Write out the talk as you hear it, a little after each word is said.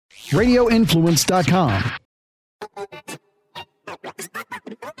radioinfluence.com.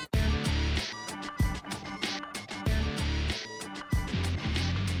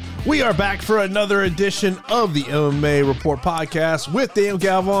 We are back for another edition of the MMA Report podcast with Daniel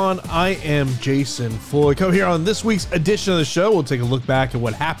Galvan. I am Jason Floyd. Come here on this week's edition of the show. We'll take a look back at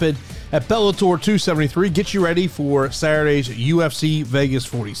what happened at Bellator 273. Get you ready for Saturday's UFC Vegas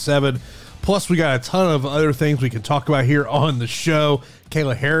 47. Plus, we got a ton of other things we can talk about here on the show.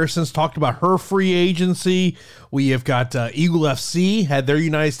 Kayla Harrison's talked about her free agency. We have got Eagle FC had their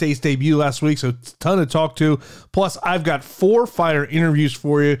United States debut last week, so it's a ton to talk to. Plus, I've got 4 fighter interviews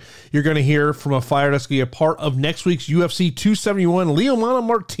for you. You're going to hear from a fighter that's going to be a part of next week's UFC 271, Leomana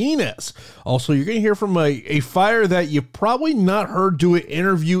Martinez. Also, you're going to hear from a fighter that you've probably not heard do an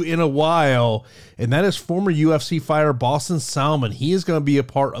interview in a while, and that is former UFC fighter Boston Salmon. He is going to be a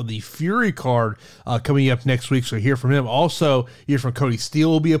part of the Fury card coming up next week, so hear from him. Also, hear from Kody Steele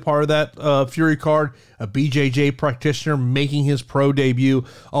will be a part of that Fury card, a BJJ practitioner making his pro debut.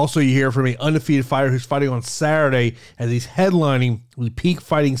 Also, you hear from an undefeated fighter who's fighting on Saturday as he's headlining the Peak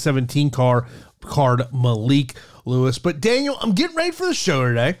Fighting 17 card, Malik Lewis. But Daniel, I'm getting ready for the show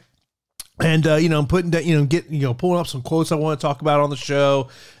today. And, I'm pulling up some quotes I want to talk about on the show.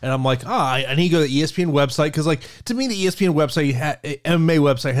 And I'm like, I need to go to the ESPN website. Because, to me, the ESPN website, MMA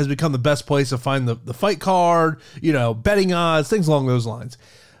website, has become the best place to find the fight card, betting odds, things along those lines.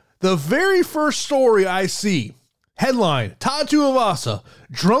 The very first story I see, headline, Tai Tuivasa,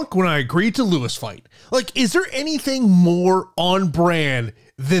 drunk when I agreed to Lewis fight. Is there anything more on brand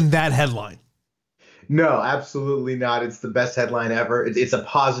than that headline? No, absolutely not. It's the best headline ever. It's a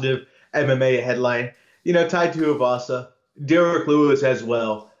positive MMA headline. Tai Tuivasa, Derek Lewis as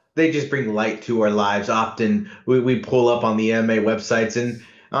well. They just bring light to our lives. Often we pull up on the MMA websites and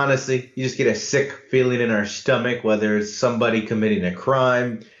honestly, you just get a sick feeling in our stomach, whether it's somebody committing a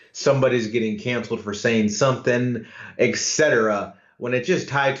crime, somebody's getting canceled for saying something, etc. When it's just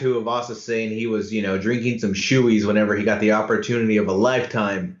Tai Tuivasa saying he was, drinking some shoeies whenever he got the opportunity of a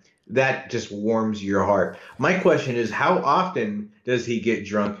lifetime, that just warms your heart. My question is, how often does he get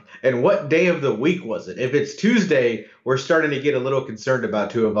drunk, and what day of the week was it? If it's Tuesday, we're starting to get a little concerned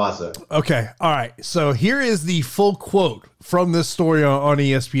about Tuivasa. Okay, all right. So here is the full quote from this story on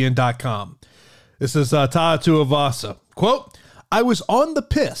ESPN.com. This is Tai Tuivasa. Quote, "I was on the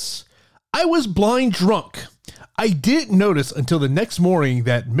piss. I was blind drunk. I didn't notice until the next morning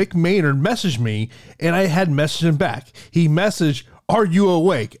that Mick Maynard messaged me, and I had messaged him back. He messaged, 'Are you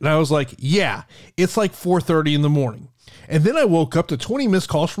awake?' And I was like, 'Yeah, it's like 4:30 in the morning.' And then I woke up to 20 missed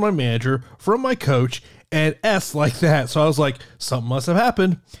calls from my manager, from my coach, and S like that. So I was like, something must have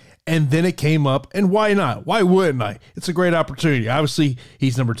happened. And then it came up, and why not? Why wouldn't I? It's a great opportunity. Obviously,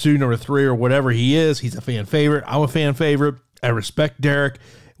 he's number 2, number 3, or whatever he is. He's a fan favorite. I'm a fan favorite. I respect Derek,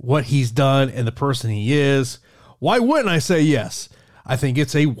 what he's done, and the person he is. Why wouldn't I say yes? I think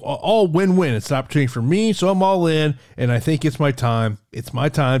it's all win-win. It's an opportunity for me, so I'm all in, and I think it's my time. It's my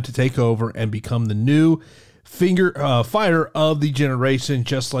time to take over and become the new fighter of the generation,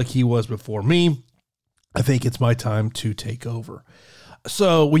 just like he was before me. I think it's my time to take over."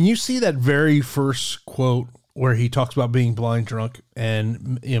 So when you see that very first quote where he talks about being blind drunk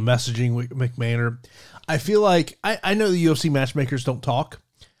and messaging with McMahon, I feel like I know the UFC matchmakers don't talk.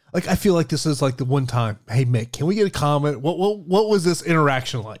 I feel like this is the one time. Hey Mick, can we get a comment? What was this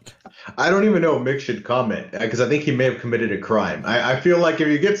interaction like? I don't even know if Mick should comment because I think he may have committed a crime. I feel like if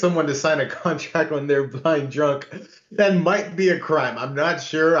you get someone to sign a contract when they're blind drunk, that might be a crime. I'm not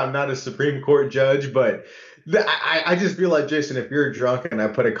sure. I'm not a Supreme Court judge, but I just feel like, Jason, if you're drunk and I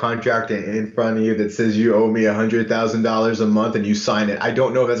put a contract in front of you that says you owe me $100,000 a month and you sign it, I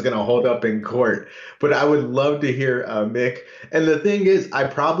don't know if that's going to hold up in court, but I would love to hear Mick. And the thing is, I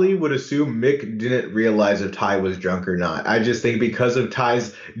probably would assume Mick didn't realize if Tai was drunk or not. I just think because of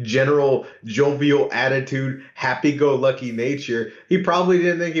Tai's general jovial attitude, happy-go-lucky nature, he probably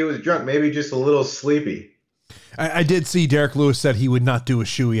didn't think he was drunk, maybe just a little sleepy. I did see Derek Lewis said he would not do a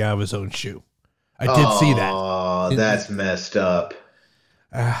shoey out of his own shoe. I did see that. Oh, that's messed up.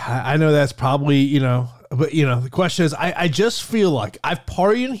 I know that's probably, but, the question is, I just feel like I've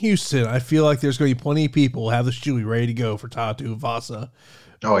partied in Houston. I feel like there's going to be plenty of people who have the shoey ready to go for Tai Tuivasa.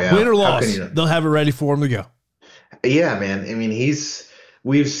 Oh, yeah. Win or loss, they'll have it ready for him to go. Yeah, man. I mean,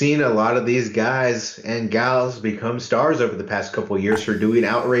 we've seen a lot of these guys and gals become stars over the past couple of years for doing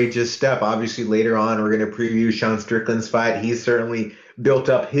outrageous stuff. Obviously, later on, we're going to preview Sean Strickland's fight. He's certainly built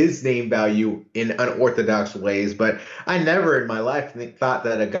up his name value in unorthodox ways. But I never in my life thought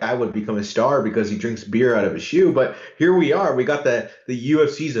that a guy would become a star because he drinks beer out of a shoe. But here we are. We got the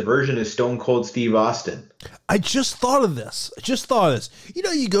UFC's version of Stone Cold Steve Austin. I just thought of this. You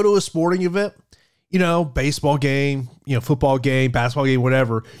know, you go to a sporting event, you know, baseball game, you know, football game, basketball game,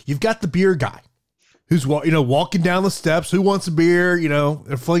 whatever. You've got the beer guy who's, you know, walking down the steps. Who wants a beer? You know,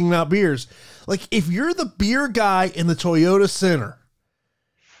 they're flinging out beers. Like, if you're the beer guy in the Toyota Center,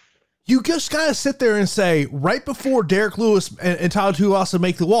 you just got to sit there and say, right before Derek Lewis and Tyler Tuivasa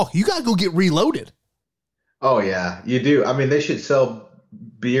make the walk, you got to go get reloaded. Oh, yeah, you do. I mean, they should sell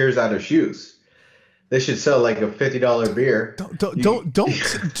beers out of shoes. They should sell like a $50 beer.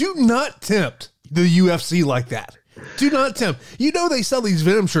 Do not tempt the UFC like that. Do not tempt. You know, they sell these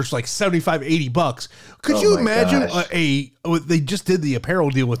Venom shirts like $75, $80. Could you imagine they just did the apparel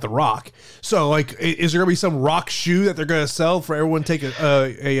deal with The Rock. So like, is there gonna be some Rock shoe that they're gonna sell for everyone to take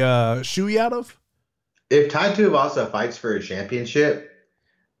a shoe out of? If Tai Tuivasa fights for a championship,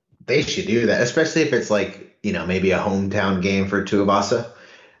 they should do that, especially if it's like, you know, maybe a hometown game for Tuivasa.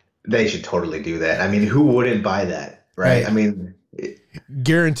 They should totally do that. I mean, who wouldn't buy that, right? Hey. I mean,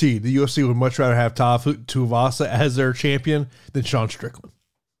 guaranteed the UFC would much rather have Tuivasa as their champion than Sean Strickland.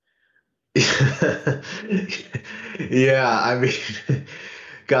 Yeah, I mean,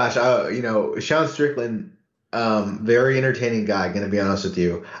 gosh, you know, Sean Strickland, very entertaining guy, going to be honest with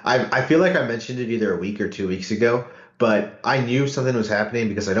you. I feel like I mentioned it either a week or 2 weeks ago, but I knew something was happening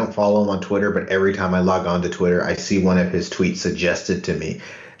because I don't follow him on Twitter, but every time I log on to Twitter, I see one of his tweets suggested to me.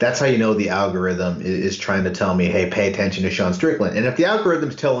 That's how you know the algorithm is trying to tell me, hey, pay attention to Sean Strickland. And if the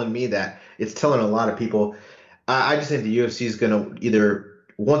algorithm's telling me that, it's telling a lot of people. I just think the UFC is going to either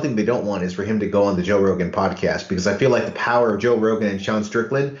 – one thing they don't want is for him to go on the Joe Rogan podcast, because I feel like the power of Joe Rogan and Sean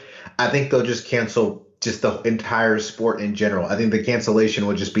Strickland, I think they'll just cancel just the entire sport in general. I think the cancellation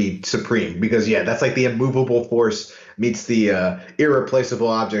will just be supreme because, yeah, that's like the immovable force meets the irreplaceable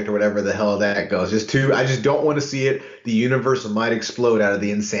object or whatever the hell that goes. I just don't want to see it. The universe might explode out of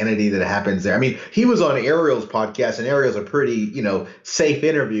the insanity that happens there. I mean, he was on Ariel's podcast, and Ariel's a pretty, you know, safe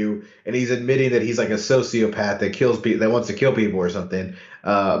interview, and he's admitting that he's like a sociopath that kills people, that wants to kill people or something.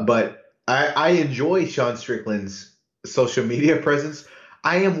 But I enjoy Sean Strickland's social media presence.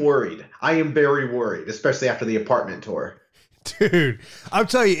 I am worried. I am very worried, especially after the apartment tour. Dude, I'm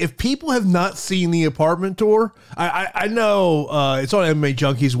telling you, if people have not seen the apartment tour, I know it's on MMA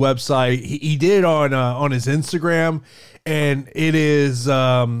Junkie's website. He did it on his Instagram, and it is.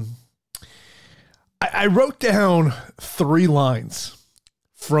 I wrote down 3 lines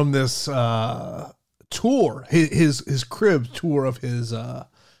from this tour, his crib tour of his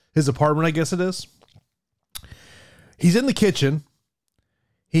apartment, I guess it is. He's in the kitchen.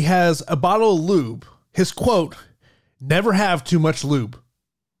 He has a bottle of lube. His quote: "Never have too much lube."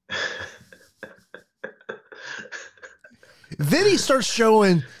 Then he starts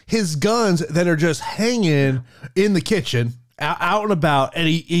showing his guns that are just hanging in the kitchen, out and about. And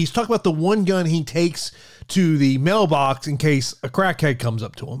he's talking about the one gun he takes to the mailbox in case a crackhead comes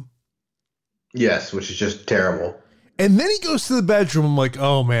up to him. Yes, which is just terrible. And then he goes to the bedroom. I'm like,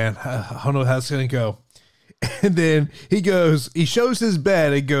 oh man, I don't know how it's going to go. And then he shows his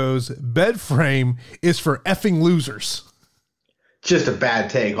bed and goes, "Bed frame is for effing losers." Just a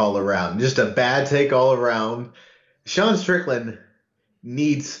bad take all around. Sean Strickland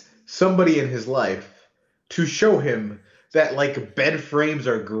needs somebody in his life to show him that like bed frames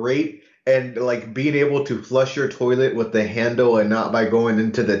are great, and like being able to flush your toilet with the handle and not by going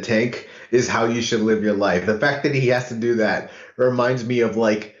into the tank is how you should live your life. The fact that he has to do that reminds me of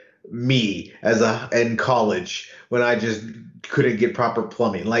like me in college when I just couldn't get proper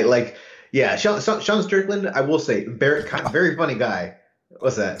plumbing. Yeah, Sean Strickland, I will say, very funny guy.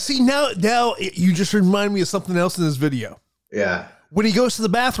 What's that? See, now you just remind me of something else in this video. Yeah. When he goes to the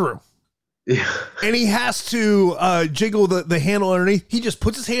bathroom. Yeah. And he has to jiggle the handle underneath. He just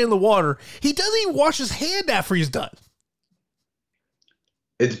puts his hand in the water. He doesn't even wash his hand after he's done.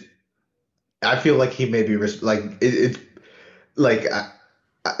 I feel like he may be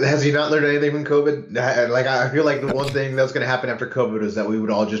has he not learned anything from COVID? I feel like the one thing that's going to happen after COVID is that we would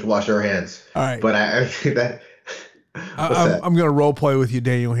all just wash our hands. All right. But I think that. I'm going to role play with you,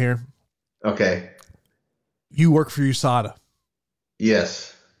 Daniel, here. Okay. You work for USADA.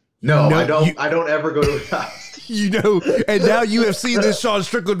 Yes. No, I don't. I don't ever go to his house. And now you have seen this Sean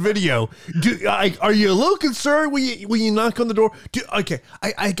Strickland video. Are you a little concerned when you knock on the door?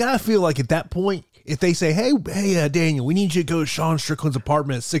 I gotta feel like at that point, if they say, hey, Daniel, we need you to go to Sean Strickland's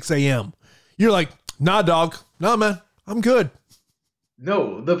apartment at 6 a.m. You're like, nah, dog. Nah, man, I'm good.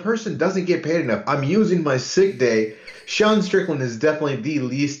 No, the person doesn't get paid enough. I'm using my sick day. Sean Strickland is definitely the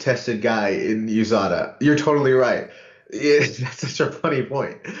least tested guy in USADA. You're totally right. That's such a funny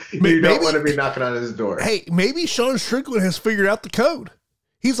point. You don't want to be knocking on his door. Hey, maybe Sean Strickland has figured out the code.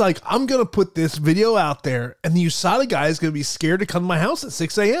 He's like, I'm going to put this video out there, and the USADA guy is going to be scared to come to my house at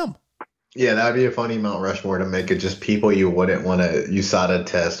 6 a.m. Yeah, that would be a funny Mount Rushmore to make it just people you wouldn't want to USADA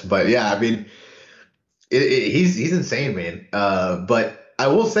test. But yeah, I mean, he's insane, man. But I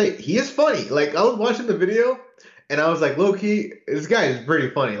will say he is funny. Like, I was watching the video and I was like, low key, this guy is pretty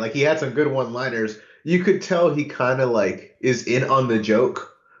funny. Like, he had some good one-liners. You could tell he kind of like is in on the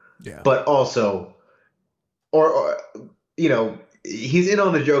joke, but also, or you know, he's in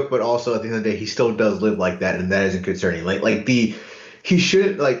on the joke, but also at the end of the day, he still does live like that, and that isn't concerning. He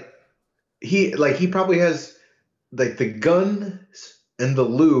shouldn't he probably has like the guns and the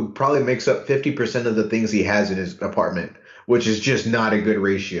lube probably makes up 50% of the things he has in his apartment, which is just not a good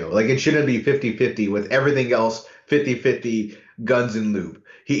ratio. Like, it shouldn't be 50-50 with everything else, 50-50 guns and lube.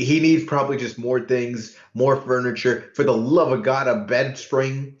 He needs probably just more things, more furniture. For the love of God, a bed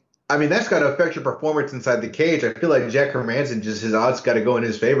spring. I mean, that's got to affect your performance inside the cage. I feel like Jack Hermanson, just his odds got to go in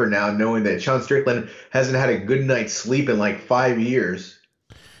his favor now, knowing that Sean Strickland hasn't had a good night's sleep in like 5 years.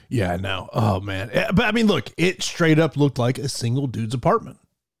 Yeah, no. Oh, man. But I mean, look, it straight up looked like a single dude's apartment.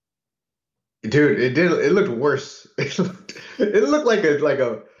 Dude, it did. It looked worse. It looked like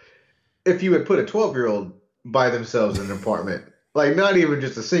a if you had put a 12-year-old by themselves in an apartment. Like, not even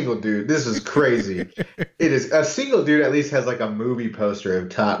just a single dude. This is crazy. It is a single dude at least has like a movie poster of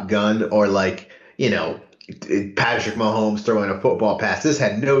Top Gun or like, you know, Patrick Mahomes throwing a football pass. This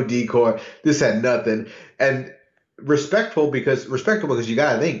had no decor. This had nothing. And respectable because you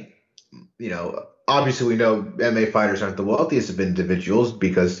got to think, you know, obviously we know MMA fighters aren't the wealthiest of individuals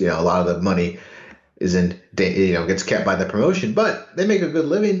because, you know, a lot of the money gets kept by the promotion, but they make a good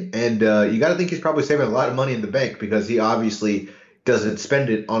living. And you got to think he's probably saving a lot of money in the bank because he obviously doesn't spend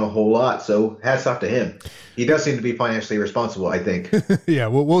it on a whole lot. So hats off to him. He does seem to be financially responsible, I think. Yeah,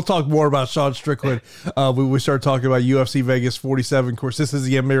 we'll talk more about Sean Strickland. We start talking about UFC Vegas 47. Of course, this is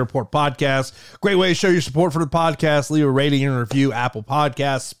the MMA Report podcast. Great way to show your support for the podcast. Leave a rating and review. Apple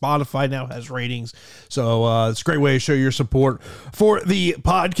Podcasts, Spotify now has ratings. So it's a great way to show your support for the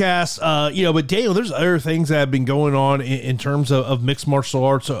podcast. But Daniel, there's other things that have been going on in terms of mixed martial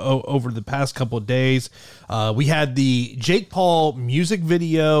arts over the past couple of days. We had the Jake Paul music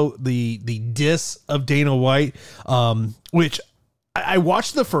video, the diss of Dana White, which I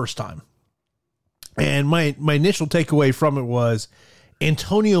watched the first time, and my initial takeaway from it was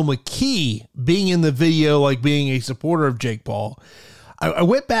Antonio McKee being in the video, like being a supporter of Jake Paul. I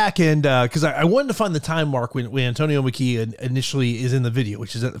went back and because I wanted to find the time mark when Antonio McKee initially is in the video,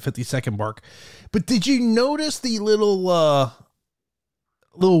 which is at the 50-second mark. But did you notice the little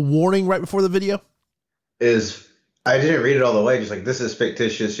warning right before the video? I didn't read it all the way. Just like, this is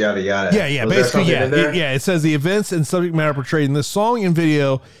fictitious, yada yada. Yeah. Basically, yeah. It says the events and subject matter portrayed in this song and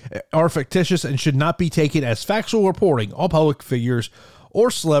video are fictitious and should not be taken as factual reporting. All public figures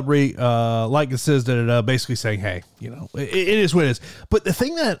or celebrity, like it says that basically saying, hey, you know, it is what it is. But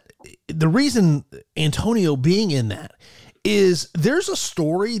the reason Antonio being in that is there's a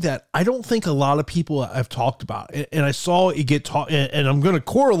story that I don't think a lot of people have talked about. And I saw it get taught, and I'm going to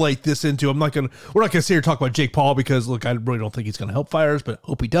correlate this into, we're not going to sit here and talk about Jake Paul because, look, I really don't think he's going to help fighters, but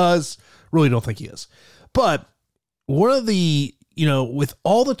hope he does. Really don't think he is. But one of the, with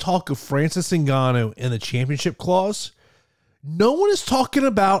all the talk of Francis Ngannou and the championship clause, no one is talking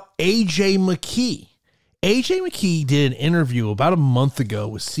about AJ McKee. AJ McKee did an interview about a month ago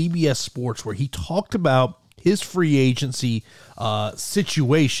with CBS Sports where he talked about his free agency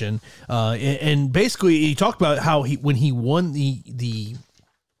situation, and basically he talked about how when he won the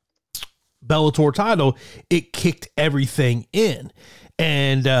Bellator title, it kicked everything in,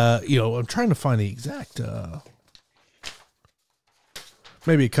 and I'm trying to find the exact.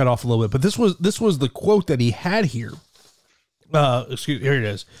 Maybe it cut off a little bit, but this was the quote that he had here. Here it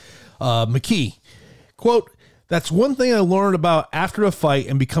is. McKee, quote, "That's one thing I learned about after a fight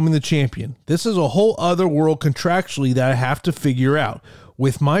and becoming the champion. This is a whole other world contractually that I have to figure out.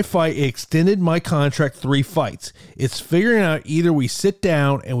 With my fight, it extended my contract 3 fights. It's figuring out either we sit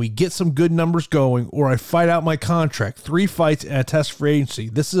down and we get some good numbers going, or I fight out my contract, 3 fights and a test for agency.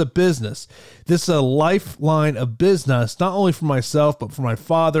 This is a business. This is a lifeline of business, not only for myself, but for my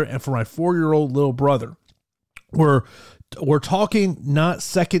father and for my 4-year-old little brother. We're we're talking not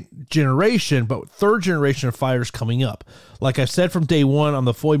second generation, but third generation of fighters coming up. Like I've said from day one, I'm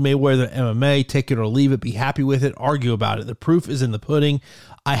the Floyd Mayweather MMA, take it or leave it, be happy with it, argue about it. The proof is in the pudding.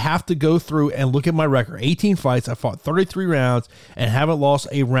 I have to go through and look at my record. 18 fights, I fought 33 rounds and haven't lost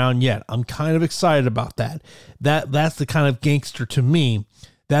a round yet. I'm kind of excited about that. That's the kind of gangster to me.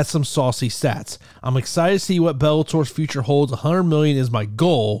 That's some saucy stats. I'm excited to see what Bellator's future holds. 100 million is my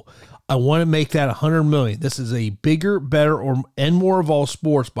goal. I want to make that 100 million. This is a bigger, better, and more of all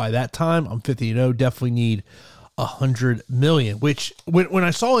sports. By that time, I'm 50-0. Definitely need 100 million. Which when I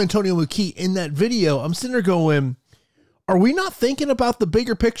saw Antonio McKee in that video, I'm sitting there going, are we not thinking about the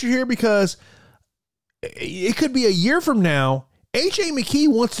bigger picture here? Because it could be a year from now. AJ McKee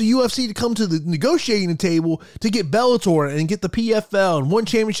wants the UFC to come to the negotiating table to get Bellator and get the PFL and one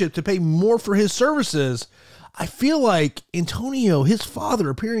championship to pay more for his services. I feel like Antonio, his father,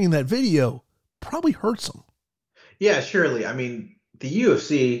 appearing in that video probably hurts him. Yeah, surely. I mean, the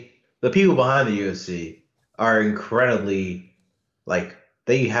UFC, the people behind the UFC are incredibly,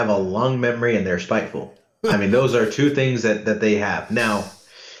 they have a long memory and they're spiteful. I mean, those are two things that they have. Now,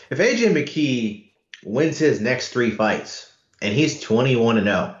 if AJ McKee wins his next 3 fights and he's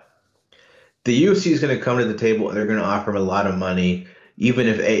 21-0, the UFC is going to come to the table and they're going to offer him a lot of money. Even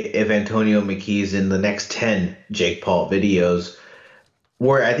if Antonio McKee's in the next 10 Jake Paul videos,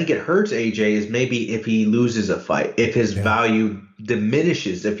 where I think it hurts AJ is maybe if he loses a fight, if his value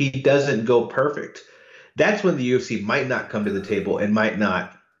diminishes, if he doesn't go perfect. That's when the UFC might not come to the table and might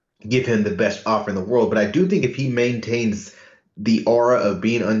not give him the best offer in the world. But I do think if he maintains the aura of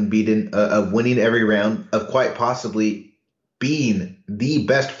being unbeaten, of winning every round, of quite possibly being the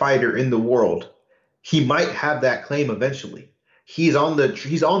best fighter in the world, he might have that claim eventually. He's on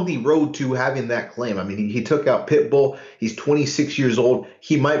the road to having that claim. I mean, he took out Pitbull. He's 26 years old.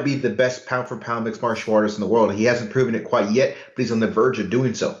 He might be the best pound for pound mixed martial artist in the world. He hasn't proven it quite yet, but he's on the verge of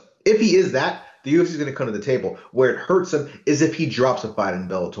doing so. If he is that, the UFC is going to come to the table. Where it hurts him is if he drops a fight in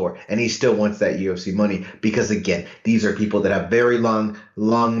Bellator and he still wants that UFC money. Because again, these are people that have very long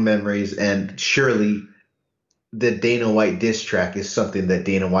memories, and surely the Dana White diss track is something that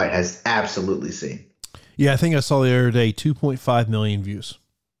Dana White has absolutely seen. Yeah, I think I saw the other day 2.5 million views.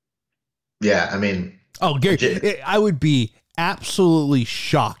 Yeah, I mean, Gary, I would be absolutely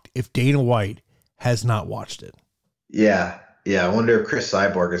shocked if Dana White has not watched it. Yeah. I wonder if Chris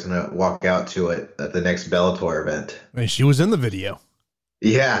Cyborg is going to walk out to it at the next Bellator event. I mean, she was in the video.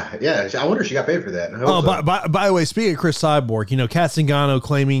 Yeah. I wonder if she got paid for that. By the way, speaking of Chris Cyborg, Kat Zingano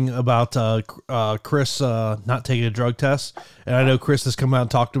claiming about Chris not taking a drug test, and I know Chris has come out and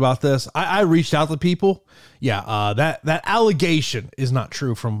talked about this. I reached out to people. Yeah, that allegation is not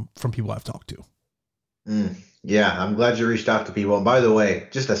true from people I've talked to. Yeah, I'm glad you reached out to people. And by the way,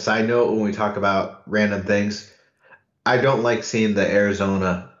 just a side note, when we talk about random things, I don't like seeing the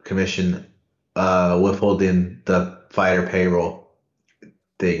Arizona Commission withholding the fighter payroll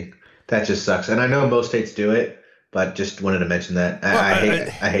thing. That just sucks. And I know most states do it, but just wanted to mention that. I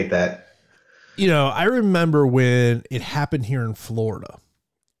hate that. I remember when it happened here in Florida,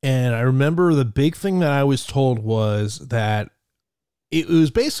 and I remember the big thing that I was told was that it was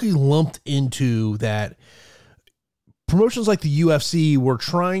basically lumped into that promotions like the UFC were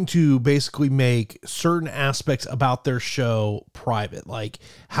trying to basically make certain aspects about their show private, like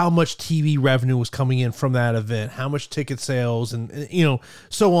how much TV revenue was coming in from that event, how much ticket sales, and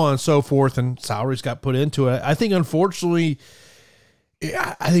so on and so forth, and salaries got put into it. I think, unfortunately,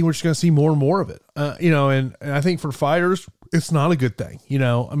 I think we're just going to see more and more of it, and I think for fighters, it's not a good thing.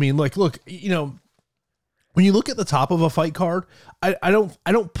 I mean, look, when you look at the top of a fight card, I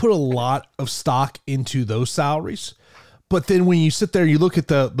don't put a lot of stock into those salaries. But then when you sit there and you look at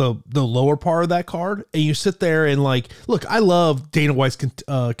the lower part of that card, and you sit there and look, I love Dana White's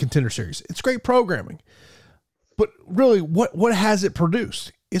Contender Series. It's great programming. But really, what has it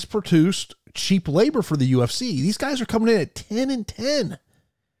produced? It's produced cheap labor for the UFC. These guys are coming in at 10-10.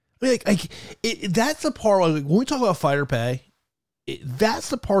 I mean, that's the part, when we talk about fighter pay, that's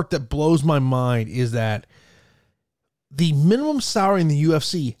the part that blows my mind, is that the minimum salary in the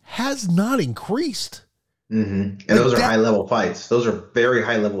UFC has not increased. Mm-hmm. And those are high-level fights. Those are very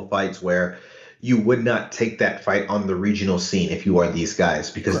high-level fights where you would not take that fight on the regional scene if you are these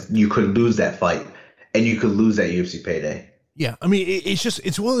guys, because you could lose that fight and you could lose that UFC payday. Yeah, I mean,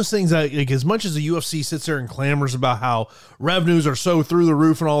 it's one of those things that, as much as the UFC sits there and clamors about how revenues are so through the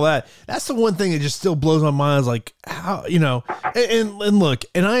roof and all that, that's the one thing that just still blows my mind, is how, and look,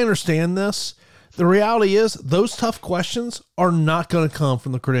 and I understand this. The reality is those tough questions are not going to come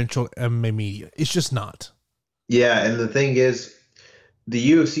from the credentialed MMA media. It's just not. Yeah, and the thing is,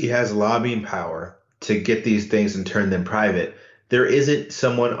 the UFC has lobbying power to get these things and turn them private, there isn't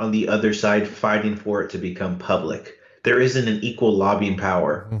someone on the other side fighting for it to become public. There isn't an equal lobbying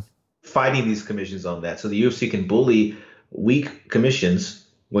power fighting these commissions on that. So the UFC can bully weak commissions,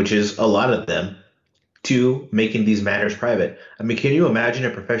 which is a lot of them, to making these matters private. I mean, can you imagine a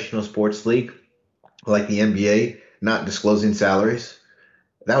professional sports league like the NBA not disclosing salaries?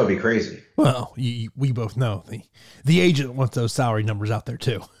 That would be crazy. Well, we both know the agent wants those salary numbers out there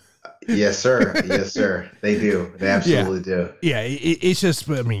too. Yes, sir. Yes, sir. They do. They absolutely do. Yeah, it's just.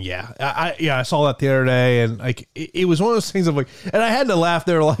 I mean, I saw that the other day, and like it was one of those things of like, and I had to laugh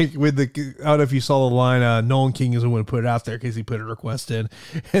there, like with the. I don't know if you saw the line. Nolan King is the one who put it out there because he put a request in,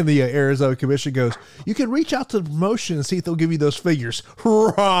 and the Arizona Commission goes, "You can reach out to the promotion and see if they'll give you those figures."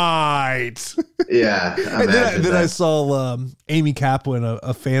 Right. Yeah. And then I saw Amy Kaplan,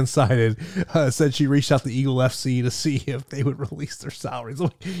 a fan sided, said she reached out to Eagle FC to see if they would release their salaries. I'm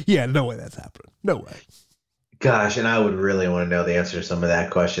like, yeah, no way that's happening. No way. Gosh, and I would really want to know the answer to some of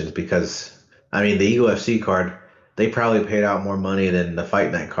that questions because, I mean, the Eagle FC card, they probably paid out more money than the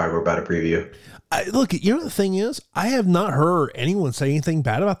Fight Night card we're about to preview. Look, you know the thing is, I have not heard anyone say anything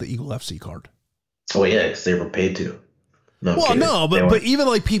bad about the Eagle FC card. Oh, yeah, because they were paid to. But even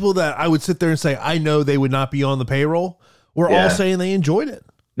like people that I would sit there and say, I know they would not be on the payroll, were all saying they enjoyed it.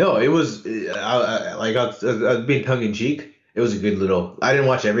 No, it was, I was being tongue in cheek. It was a good little, I didn't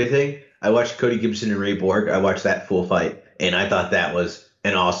watch everything. I watched Cody Gibson and Ray Borg. I watched that full fight, and I thought that was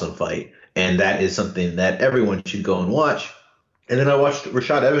an awesome fight. And that is something that everyone should go and watch. And then I watched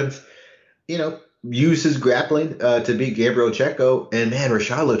Rashad Evans, use his grappling to beat Gabriel Checo. And, man,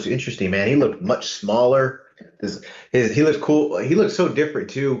 Rashad looks interesting, man. He looked much smaller. He looked cool. He looked so different,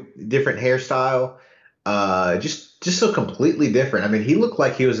 too. Different hairstyle. Just so completely different. I mean, he looked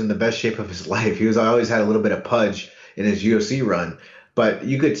like he was in the best shape of his life. He always had a little bit of pudge in his UFC run. But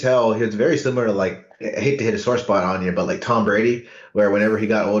you could tell he was very similar to, like, I hate to hit a sore spot on you, but like Tom Brady, where whenever he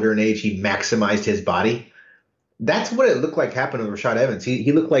got older in age, he maximized his body. That's what it looked like happened with Rashad Evans.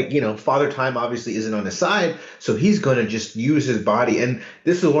 He looked like, Father Time obviously isn't on his side, so he's going to just use his body. And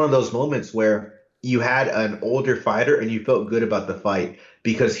this is one of those moments where you had an older fighter and you felt good about the fight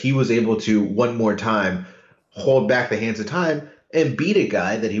because he was able to, one more time, hold back the hands of time and beat a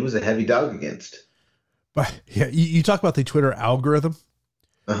guy that he was a heavy dog against. But yeah, you talk about the Twitter algorithm.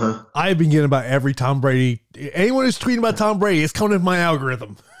 I've been getting about every Tom Brady. Anyone who's tweeting about Tom Brady, it's coming in my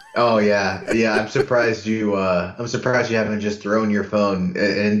algorithm. Oh yeah. I'm surprised you. I'm surprised you haven't just thrown your phone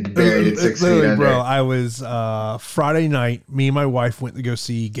and buried it 6 feet under. Bro, I was Friday night. Me and my wife went to go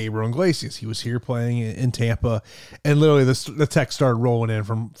see Gabriel Iglesias. He was here playing in Tampa, and literally the text started rolling in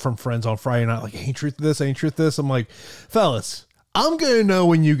from friends on Friday night. Like, ain't truth this, ain't truth this. I'm like, fellas, I'm gonna know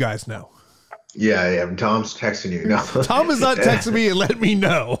when you guys know. Yeah. Tom's texting you. No, Tom is not texting me and letting me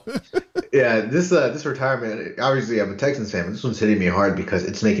know. Yeah, this retirement. Obviously, I'm a Texans fan, but this one's hitting me hard because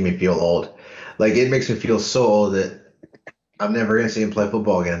it's making me feel old. Like, it makes me feel so old that I'm never gonna see him play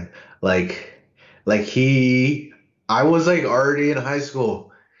football again. I was like already in high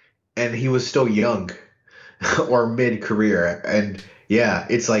school, and he was still young, or mid-career, and. Yeah,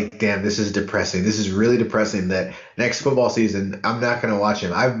 it's like, damn, this is depressing. This is really depressing that next football season, I'm not going to watch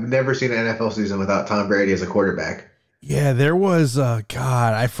him. I've never seen an NFL season without Tom Brady as a quarterback. Yeah, there was,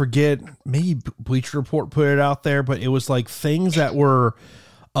 God, I forget, maybe Bleacher Report put it out there, but it was like things that were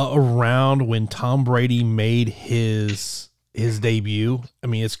around when Tom Brady made his debut. I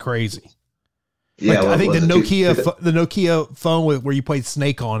mean, it's crazy. Yeah, I think the Nokia phone where you played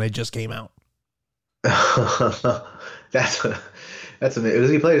Snake on, it just came out. That's amazing. Was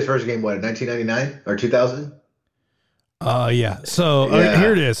he played his first game, what, in 1999 or 2000? Yeah. So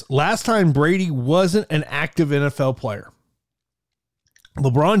here it is. Last time Brady wasn't an active NFL player.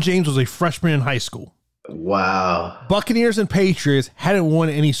 LeBron James was a freshman in high school. Wow. Buccaneers and Patriots hadn't won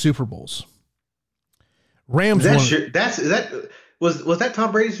any Super Bowls. Rams won. Was that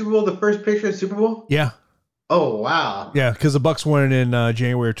Tom Brady's Super Bowl, the first Patriots Super Bowl? Yeah. Oh, wow. Yeah, because the Bucs won it in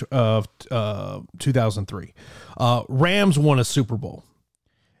January of 2003. Rams won a Super Bowl.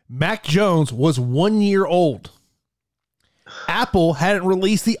 Mac Jones was 1 year old. Apple hadn't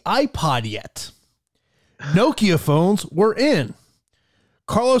released the iPod yet. Nokia phones were in.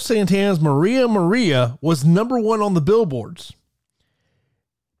 Carlos Santana's Maria Maria was #1 on the billboards.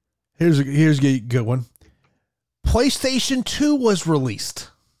 Here's a good one. PlayStation 2 was released.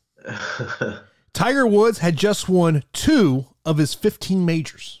 Tiger Woods had just won 2 of his 15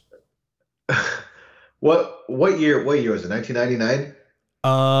 majors. What year was it? 1999?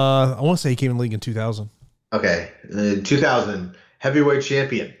 I want to say he came in the league in 2000. Okay. 2000, heavyweight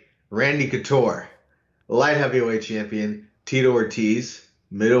champion, Randy Couture. Light heavyweight champion, Tito Ortiz.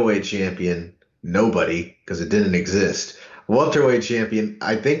 Middleweight champion, Nobody, because it didn't exist. Welterweight champion,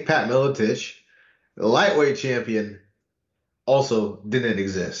 I think Pat Miletich. The lightweight champion also didn't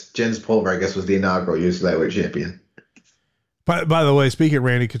exist. Jens Pulver, I guess, was the inaugural UFC lightweight champion. By the way, speaking of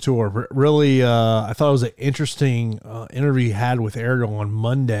Randy Couture, really, I thought it was an interesting interview he had with Ariel on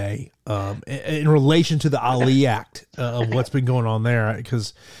Monday in relation to the Ali Act of what's been going on there,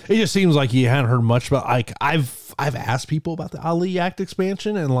 because it just seems like you hadn't heard much about. Like I've asked people about the Ali Act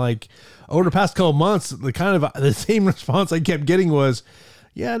expansion, and like over the past couple of months, the same response I kept getting was,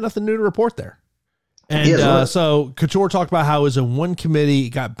 "Yeah, nothing new to report there." And so Couture talked about how it was in one committee,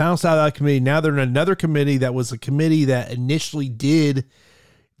 got bounced out of that committee. Now they're in another committee that was a committee that initially did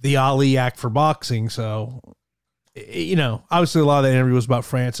the Ali Act for boxing. So, obviously a lot of the interview was about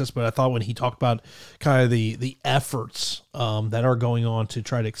Francis, but I thought when he talked about kind of the efforts that are going on to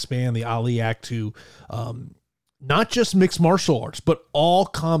try to expand the Ali Act to not just mixed martial arts, but all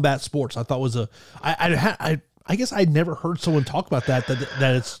combat sports, I thought was I guess I'd never heard someone talk about that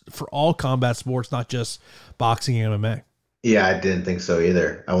it's for all combat sports, not just boxing and MMA. Yeah, I didn't think so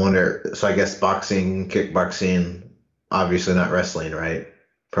either. I wonder, so I guess boxing, kickboxing, obviously not wrestling, right?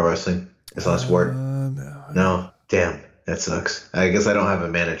 Pro wrestling? It's not a sport? No. Damn, that sucks. I guess I don't have a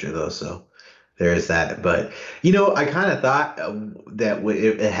manager though, so there is that. But, I kind of thought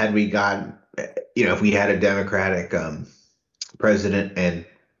that had we gotten, if we had a Democratic president and,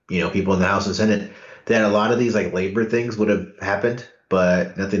 people in the House and Senate, that a lot of these like labor things would have happened,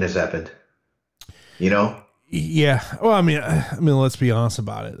 but nothing has happened. Yeah. Well, I mean, let's be honest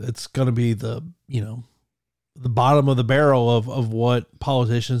about it. It's going to be the bottom of the barrel of what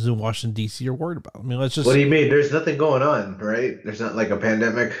politicians in Washington D.C. are worried about. I mean, let's just. What do you mean? There's nothing going on, right? There's not like a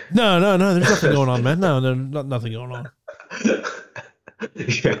pandemic. No. There's nothing going on, man. No, nothing going on.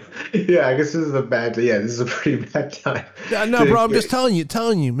 Yeah. I guess this is this is a pretty bad time. No, bro. I'm just telling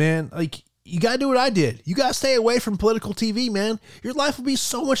you, man. Like. You got to do what I did. You got to stay away from political TV, man. Your life will be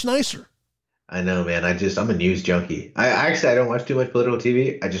so much nicer. I know, man. I'm a news junkie. I don't watch too much political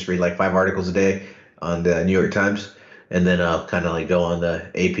TV. I just read like 5 articles a day on the New York Times. And then I'll kind of like go on the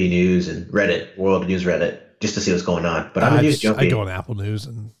AP News and Reddit, World News Reddit, just to see what's going on. But I'm a news junkie. I go on Apple News.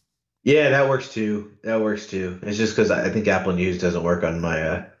 Yeah, that works too. It's just because I think Apple News doesn't work on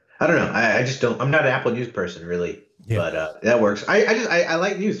my, I don't know. I just don't, I'm not an Apple News person really. Yeah. But that works. I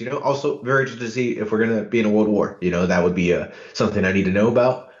like news, also very interested to see if we're going to be in a world war. That would be something I need to know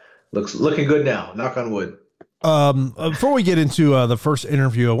about. Looking good now. Knock on wood. Before we get into the first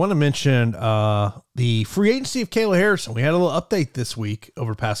interview, I want to mention the free agency of Kayla Harrison. We had a little update this week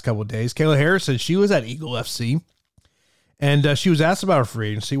over the past couple of days. Kayla Harrison, she was at Eagle FC, and she was asked about her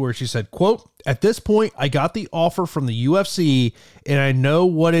free agency, where she said, quote, "At this point, I got the offer from the UFC, and I know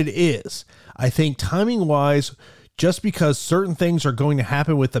what it is. I think timing-wise, just because certain things are going to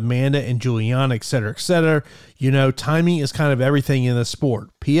happen with Amanda and Juliana, et cetera, timing is kind of everything in the sport.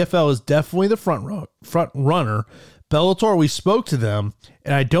 PFL is definitely the front runner. Bellator, we spoke to them,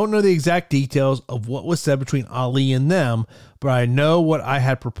 and I don't know the exact details of what was said between Ali and them, but I know what I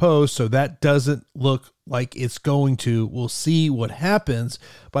had proposed, so that doesn't look like it's going to. We'll see what happens."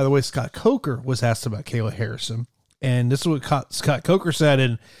 By the way, Scott Coker was asked about Kayla Harrison, and this is what Scott Coker said,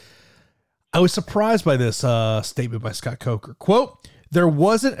 and I was surprised by this statement by Scott Coker. Quote, "There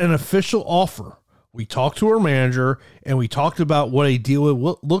wasn't an official offer. We talked to her manager, and we talked about what a deal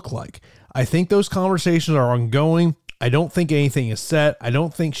would look like. I think those conversations are ongoing. I don't think anything is set. I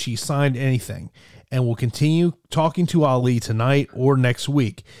don't think she signed anything. And we'll continue talking to Ali tonight or next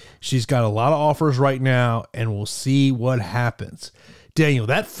week. She's got a lot of offers right now, and we'll see what happens." Daniel,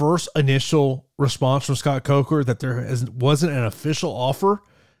 that first initial response from Scott Coker that wasn't an official offer,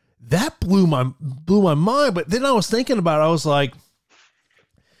 that blew my mind. But then I was thinking about it. I was like,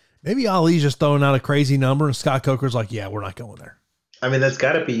 maybe Ali's just throwing out a crazy number, and Scott Coker's like, "Yeah, we're not going there." I mean, that's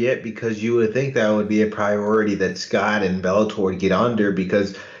got to be it, because you would think that would be a priority that Scott and Bellator would get under,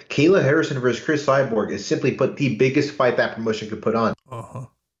 because Kayla Harrison versus Chris Cyborg is simply put the biggest fight that promotion could put on.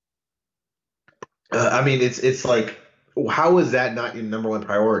 I mean, it's like, how is that not your number one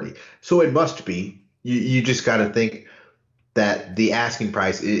priority? So it must be. You just got to think that the asking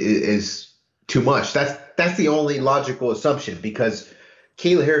price is too much. That's the only logical assumption, because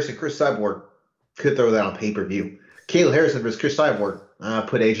Kayla Harrison, Chris Cyborg could throw that on pay-per-view. Kayla Harrison versus Chris Cyborg,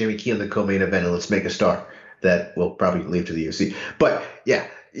 put AJ McKee in the co-main event and let's make a star that will probably leave to the UFC. But yeah,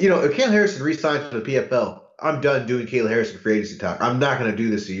 if Kayla Harrison re-signs to the PFL, I'm done doing Kayla Harrison free agency talk. I'm not going to do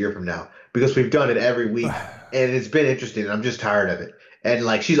this a year from now, because we've done it every week and it's been interesting. And I'm just tired of it. And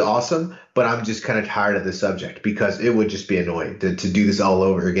like, she's awesome, but I'm just kind of tired of the subject, because it would just be annoying to do this all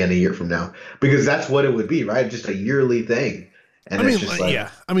over again a year from now, because that's what it would be, right? Just a yearly thing. And I mean, it's just like, yeah.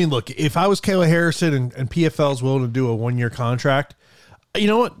 I mean, look, if I was Kayla Harrison and PFL is willing to do a 1-year contract, you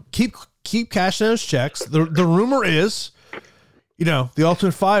know what? Keep cashing those checks. The rumor is, the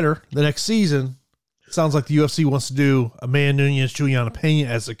Ultimate Fighter the next season, sounds like the UFC wants to do Amanda Nunes, Juliana Pena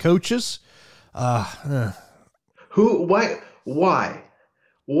as the coaches. Who? Why?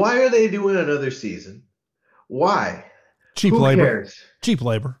 Why are they doing another season? Why? Cheap Who labor. cares? Cheap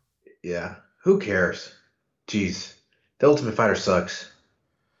labor. Yeah. Who cares? Jeez. The Ultimate Fighter sucks.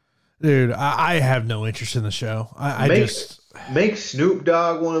 Dude, I have no interest in the show. I make Snoop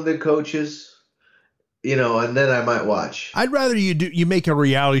Dogg one of the coaches, and then I might watch. I'd rather you make a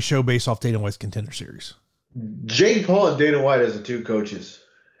reality show based off Dana White's Contender Series. Jake Paul and Dana White as the two coaches.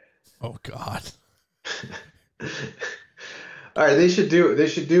 Oh God. All right, they should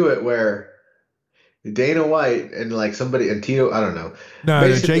do it where Dana White and like somebody and Tito, I don't know.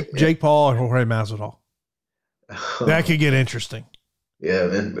 No, Jake Paul and Jorge Masvidal. That could get interesting. Yeah,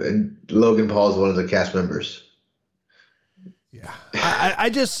 and Logan Paul is one of the cast members. Yeah. I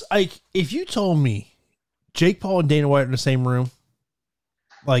just, like, if you told me Jake Paul and Dana White are in the same room,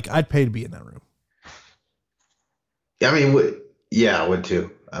 like, I'd pay to be in that room. I mean, I would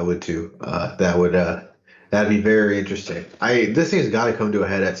too. That'd be very interesting. This thing's got to come to a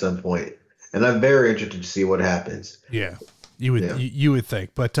head at some point, and I'm very interested to see what happens. Yeah. You would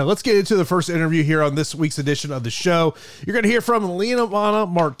think. But let's get into the first interview here on this week's edition of the show. You're going to hear from Leomana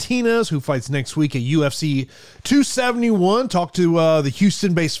Martinez, who fights next week at UFC 271. Talk to the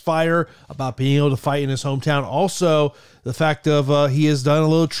Houston-based fighter about being able to fight in his hometown. Also, the fact of he has done a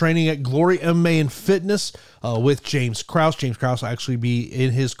little training at Glory MMA and Fitness with James Krause. James Krause will actually be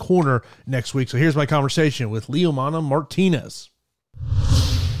in his corner next week. So here's my conversation with Leomana Martinez.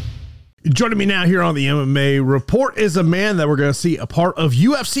 Joining me now here on the MMA Report is a man that we're going to see a part of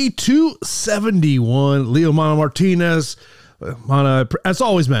UFC 271, Leomana Martinez. Mana, as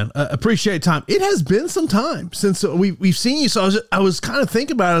always, man, appreciate time. It has been some time since we've seen you, so I was kind of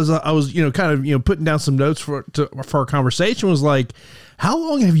thinking about it as I was putting down some notes for our conversation. Was like, how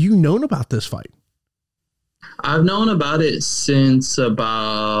long have you known about this fight? I've known about it since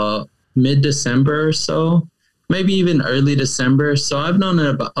about mid-December or so. Maybe even early December. So I've known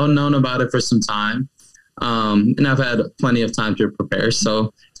about it for some time. And I've had plenty of time to prepare.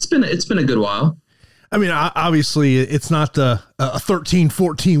 So it's been a good while. I mean, obviously it's not a 13,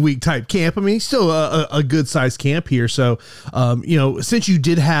 14 week type camp. I mean, it's still a good sized camp here. So, since you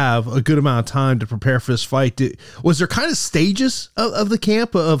did have a good amount of time to prepare for this fight, was there kind of stages of the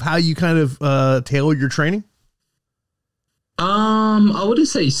camp of how you kind of tailored your training? I wouldn't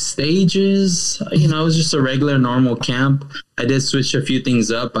say stages. It was just a regular normal camp. I did switch a few things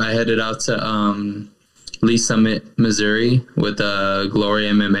up. I headed out to Lee Summit, Missouri with Glory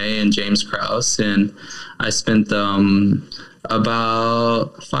MMA and James Krause, and I spent about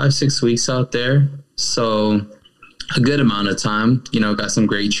 5-6 weeks out there. So a good amount of time, got some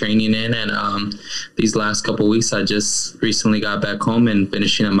great training in, and these last couple of weeks I just recently got back home and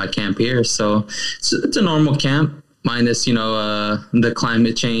finishing up my camp here. So it's a normal camp. Minus, the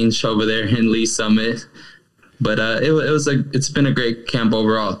climate change over there in Lee Summit, but it's been a great camp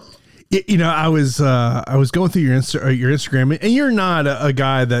overall. I was going through your Instagram, and you're not a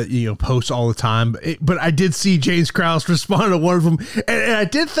guy that posts all the time, but I did see James Krause respond to one of them, and I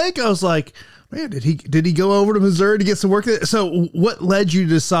did think, I was like, man, did he go over to Missouri to get some work? So what led you to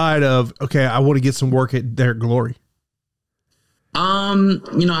decide okay, I want to get some work at their Glory?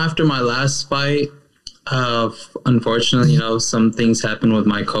 After my last fight. Unfortunately, some things happened with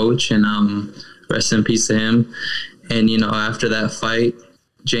my coach, and rest in peace to him. And after that fight,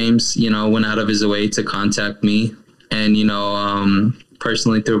 James went out of his way to contact me, and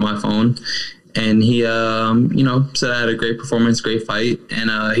personally through my phone, and he said I had a great performance, great fight, and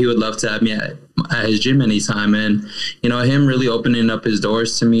he would love to have me at his gym anytime. And him really opening up his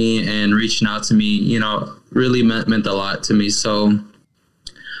doors to me and reaching out to me really meant a lot to me. So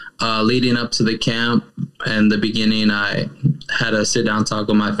leading up to the camp and the beginning, I had a sit down talk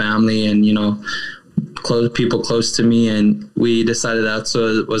with my family and, people close to me. And we decided that's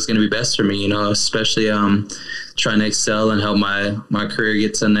what was going to be best for me, especially trying to excel and help my career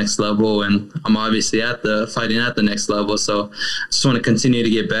get to the next level. And I'm obviously fighting at the next level. So I just want to continue to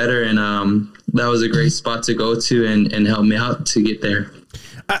get better. And that was a great spot to go to and help me out to get there.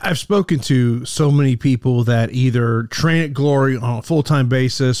 I've spoken to so many people that either train at Glory on a full-time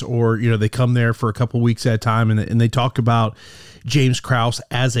basis or, they come there for a couple of weeks at a time and they talk about James Krause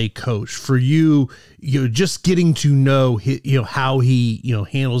as a coach. For you, just getting to know how he,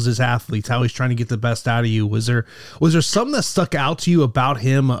 handles his athletes, how he's trying to get the best out of you. Was there something that stuck out to you about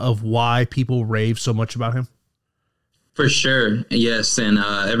him of why people rave so much about him? For sure. Yes. And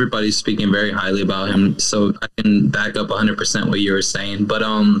everybody's speaking very highly about him. So I can back up 100% what you were saying. But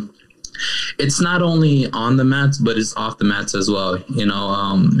it's not only on the mats, but it's off the mats as well.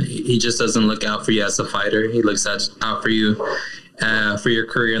 He just doesn't look out for you as a fighter. He looks out for you for your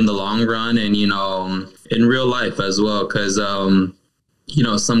career in the long run and, in real life as well. Because,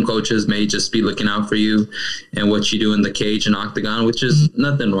 some coaches may just be looking out for you and what you do in the cage and octagon, which is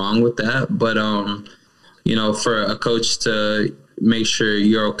nothing wrong with that. But, for a coach to make sure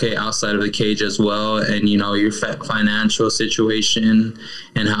you're okay outside of the cage as well, and your financial situation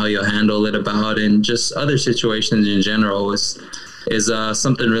and how you'll handle it and just other situations in general is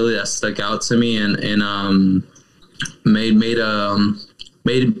something really that stuck out to me and made me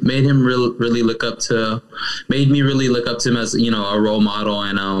really look up to him as a role model,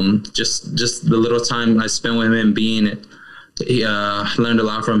 and just the little time I spent with him he learned a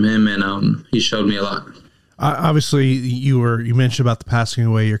lot from him, and he showed me a lot. Obviously, you mentioned about the passing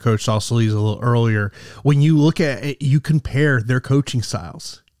away your coach Saul Solis a little earlier. When you look at it, you compare their coaching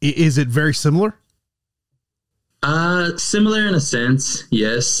styles. Is it very similar? Similar in a sense,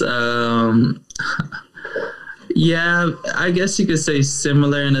 yes. Yeah, I guess you could say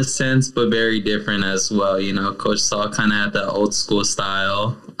similar in a sense, but very different as well. Coach Saul kind of had that old school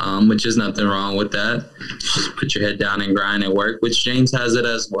style, which is nothing wrong with that. Just put your head down and grind and work, which James has it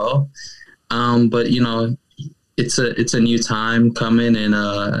as well. But it's a new time coming, and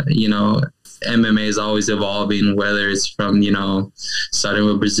MMA is always evolving, whether it's from starting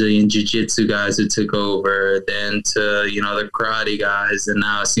with Brazilian jiu-jitsu guys who took over, then to the karate guys, and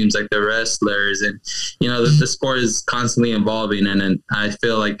now it seems like the wrestlers, and the sport is constantly evolving, and I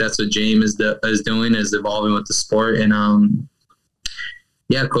feel like that's what James is doing, is evolving with the sport. And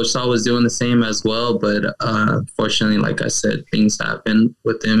Coach Saul was doing the same as well, but unfortunately, like I said, things happened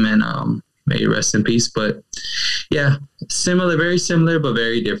with him, and may he rest in peace. But similar, very similar, but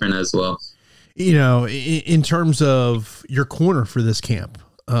very different as well. In terms of your corner for this camp,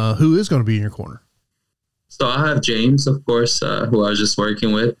 who is going to be in your corner? So I have James, of course, who I was just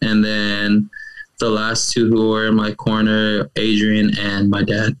working with. And then the last two who were in my corner, Adrian and my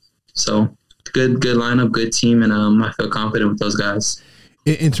dad. So good lineup, good team. And I feel confident with those guys.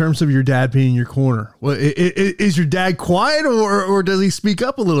 In terms of your dad being in your corner, well, is your dad quiet or does he speak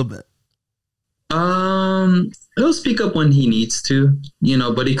up a little bit? He'll speak up when he needs to,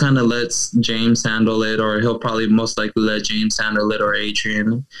 but he kind of lets James handle it, or he'll probably most likely let James handle it, or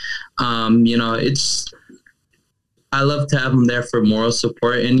Adrian. I love to have him there for moral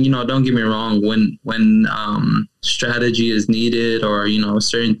support. And, don't get me wrong, when strategy is needed, or,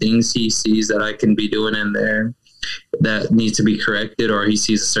 certain things he sees that I can be doing in there that needs to be corrected, or he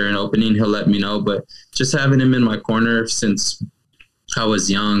sees a certain opening, he'll let me know. But just having him in my corner since I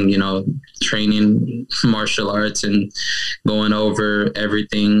was young, training martial arts and going over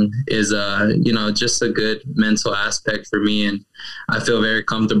everything is, just a good mental aspect for me. And I feel very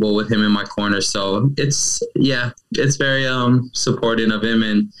comfortable with him in my corner. So it's very supporting of him.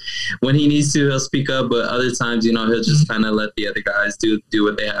 And when he needs to, he'll speak up. But other times, he'll just kind of let the other guys do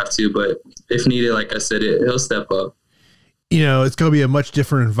what they have to. But if needed, like I said, he'll step up. It's going to be a much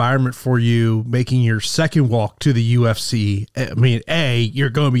different environment for you making your second walk to the UFC. I mean, you're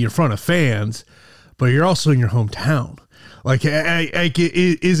going to be in front of fans, but you're also in your hometown. Like,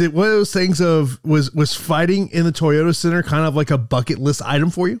 is it one of those things of was fighting in the Toyota Center kind of like a bucket list item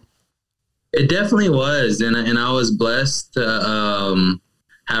for you? It definitely was. And I was blessed to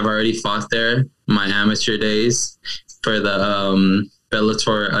have already fought there my amateur days for the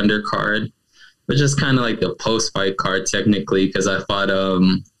Bellator undercard, which is kind of like the post-fight card technically, because I fought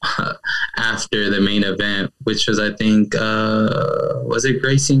after the main event, which was, I think, was it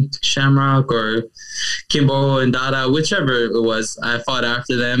Gracie Shamrock or Kimbo and Dada, whichever it was. I fought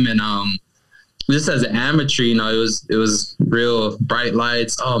after them, and just as an amateur, it was real bright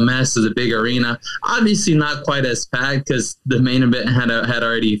lights. Oh man, this is a big arena. Obviously not quite as packed because the main event had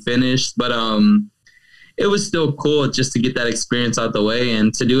already finished, but it was still cool just to get that experience out the way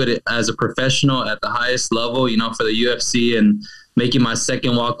and to do it as a professional at the highest level, for the UFC, and making my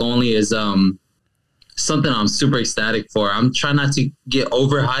second walk only is something I'm super ecstatic for. I'm trying not to get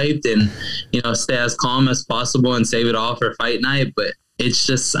overhyped and, stay as calm as possible and save it all for fight night. But it's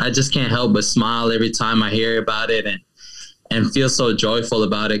just, I just can't help but smile every time I hear about it and feel so joyful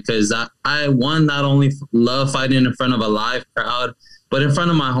about it. Cause I not only love fighting in front of a live crowd, but in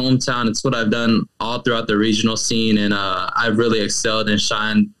front of my hometown. It's what I've done all throughout the regional scene. And I've really excelled and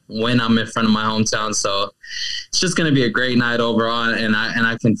shined when I'm in front of my hometown. So it's just going to be a great night overall. And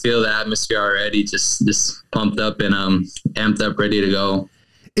I can feel the atmosphere already, just pumped up and amped up, ready to go.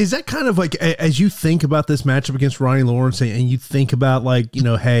 Is that kind of like, as you think about this matchup against Ronnie Lawrence and you think about like,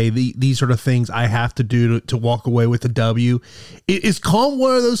 hey, these sort of things I have to do to walk away with a W, is calm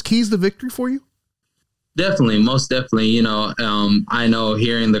one of those keys to victory for you? Definitely, most definitely. I know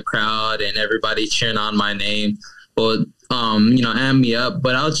hearing the crowd and everybody cheering on my name will, amp me up,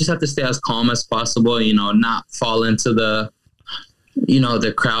 but I'll just have to stay as calm as possible, not fall into the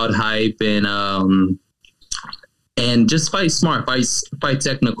crowd hype and just fight smart, fight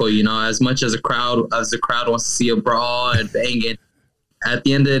technical, as much as the crowd wants to see a brawl and banging. At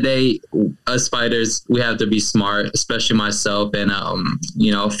the end of the day, us fighters, we have to be smart, especially myself, and,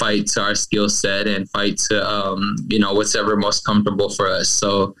 fight to our skill set and fight to, whatever most comfortable for us.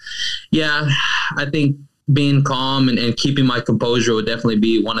 So, yeah, I think being calm and keeping my composure would definitely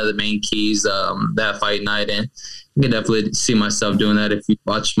be one of the main keys that fight night. And you can definitely see myself doing that. If you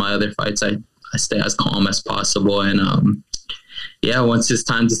watch my other fights, I stay as calm as possible. And, once it's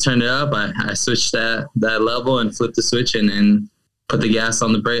time to turn it up, I switch that level and flip the switch and put the gas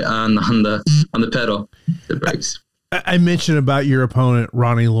on the brake on the pedal, the brakes. I mentioned about your opponent,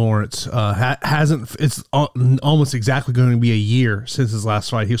 Ronnie Lawrence. It's almost exactly going to be a year since his last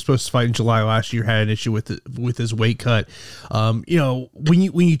fight. He was supposed to fight in July last year, had an issue with his weight cut. When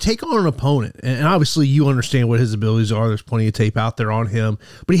you take on an opponent, and obviously you understand what his abilities are, there's plenty of tape out there on him,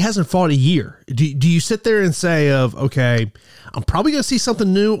 but he hasn't fought a year. Do you sit there and say okay, I'm probably going to see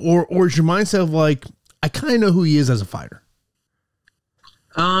something new, or is your mindset of like, I kind of know who he is as a fighter?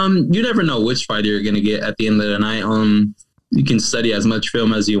 You never know which fighter you're going to get at the end of the night. You can study as much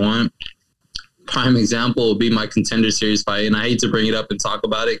film as you want. Prime example will be my Contender Series fight, and I hate to bring it up and talk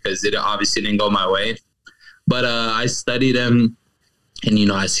about it because it obviously didn't go my way. But I studied him,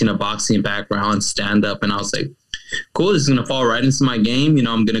 and, I seen a boxing background, stand up, and I was like, cool, this is going to fall right into my game.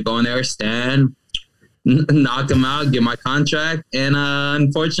 I'm going to go in there, stand, knock him out, get my contract. And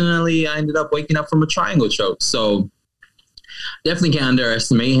unfortunately, I ended up waking up from a triangle choke. So definitely can't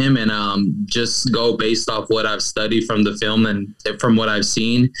underestimate him, and just go based off what I've studied from the film and from what I've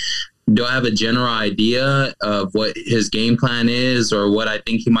seen. Do I have a general idea of what his game plan is or what I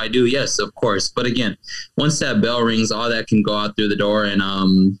think he might do? Yes, of course. But again, once that bell rings, all that can go out through the door and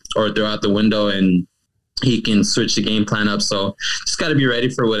or throughout the window, and he can switch the game plan up. So just got to be ready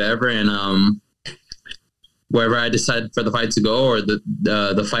for whatever, and wherever I decide for the fight to go or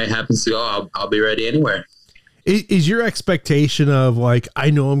the fight happens to go, I'll be ready anywhere. Is your expectation of like,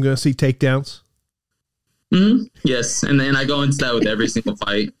 I know I'm going to see takedowns? Mm-hmm. Yes. And then I go into that with every single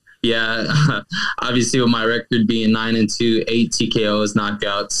fight. Yeah. Obviously with my record being 9-2, 8 TKOs,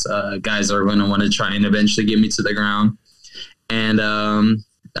 knockouts, guys are going to want to try and eventually get me to the ground. And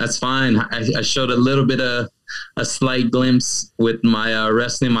that's fine. I showed a little bit of a slight glimpse with my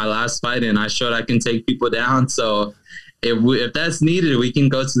wrestling, my last fight, and I showed I can take people down. So if that's needed, we can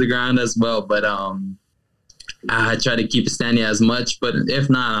go to the ground as well. But I try to keep it standing as much, but if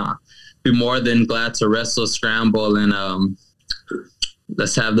not, I'll be more than glad to wrestle, scramble, and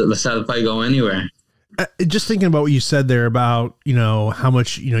let's have the fight go anywhere. Just thinking about what you said there about, how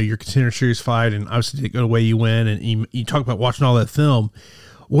much, your Contender Series fight and obviously didn't go the way you win, and you talk about watching all that film.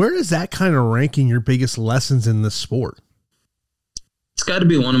 Where does that kind of rank in your biggest lessons in this sport? It's got to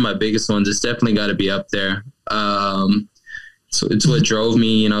be one of my biggest ones. It's definitely got to be up there. So it's what drove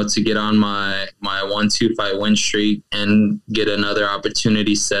me, to get on my 1-2 fight win streak and get another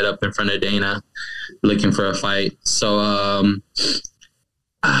opportunity set up in front of Dana looking for a fight. So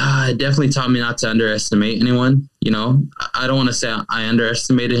it definitely taught me not to underestimate anyone. I don't want to say I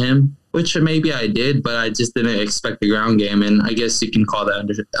underestimated him, which maybe I did, but I just didn't expect the ground game. And I guess you can call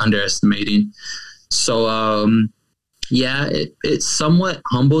that underestimating. So, it somewhat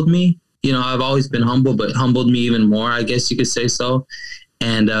humbled me. I've always been humble, but humbled me even more, I guess you could say so.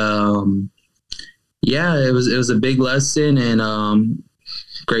 And, it was a big lesson, and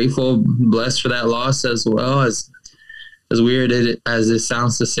grateful, blessed for that loss as well. As weird as it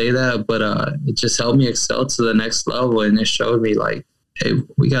sounds to say that, but it just helped me excel to the next level, and it showed me like, hey,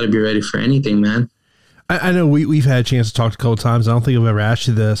 we got to be ready for anything, man. I know we've had a chance to talk a couple of times. I don't think I've ever asked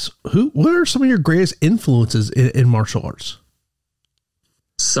you this. What are some of your greatest influences in martial arts?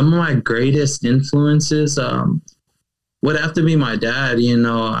 Some of my greatest influences would have to be my dad.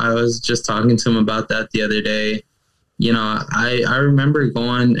 I was just talking to him about that the other day. I remember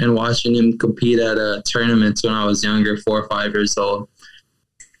going and watching him compete at a tournament when I was younger, 4 or 5 years old.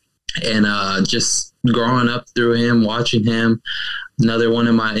 And just growing up through him, watching him. Another one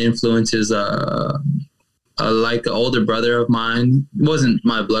of my influences, like an older brother of mine, wasn't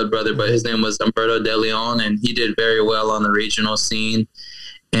my blood brother, but his name was Umberto De Leon, and he did very well on the regional scene.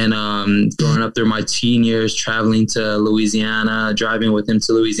 And growing up through my teen years, traveling to Louisiana, driving with him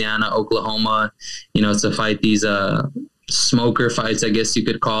to Louisiana, Oklahoma, to fight these smoker fights, I guess you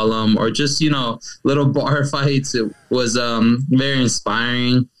could call them, or just, little bar fights. It was very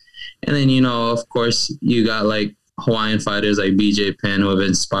inspiring. And then, of course, you got like Hawaiian fighters like BJ Penn who have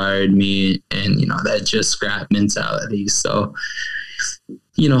inspired me, and, that just scrap mentality. So,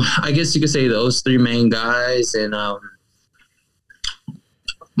 I guess you could say those three main guys. And I'm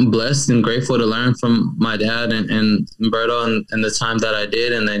blessed and grateful to learn from my dad and Berto and the time that I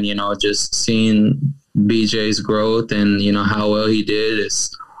did. And then, just seeing BJ's growth and, how well he did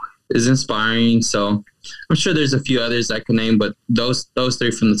is inspiring. So I'm sure there's a few others I can name, but those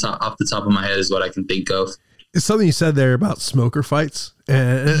three from off the top of my head is what I can think of. It's something you said there about smoker fights.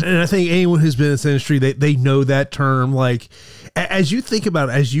 And I think anyone who's been in this industry, they know that term. Like, as you think about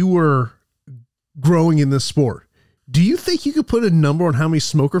it, as you were growing in this sport, do you think you could put a number on how many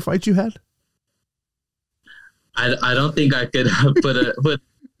smoker fights you had? I don't think I could put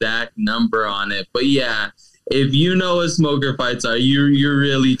that number on it, but yeah, if you know what smoker fights are, you're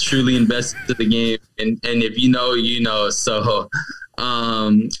really truly invested in the game, and if you know. So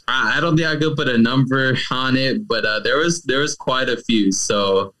I don't think I could put a number on it, but there was quite a few.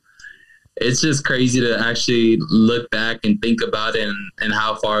 So it's just crazy to actually look back and think about it and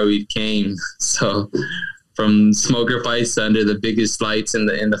how far we've came. So from smoker fights under the biggest lights in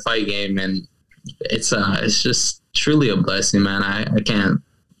the fight game, and it's just truly a blessing, man. I can't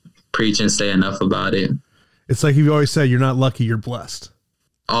preach and say enough about it. It's like you've always said, you're not lucky, you're blessed.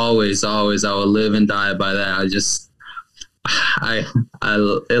 Always. I will live and die by that.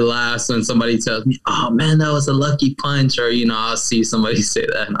 It laughs when somebody tells me, "Oh man, that was a lucky punch," or I'll see somebody say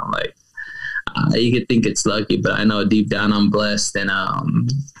that, and I'm like, you could think it's lucky, but I know deep down I'm blessed. And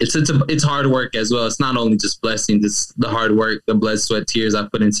it's hard work as well. It's not only just blessing, it's the hard work, the blood, sweat, tears I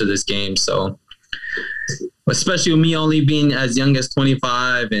put into this game. So especially with me only being as young as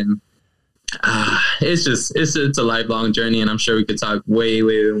 25, and it's a lifelong journey, and I'm sure we could talk way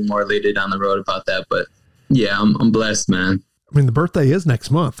more later down the road about that. But yeah, I'm blessed, man. I mean, the birthday is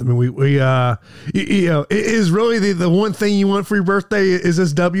next month. I mean, we it is really the one thing you want for your birthday is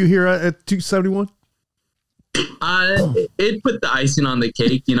this W here at 271. It put the icing on the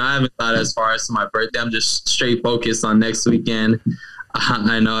cake. I haven't thought as far as my birthday. I'm just straight focused on next weekend.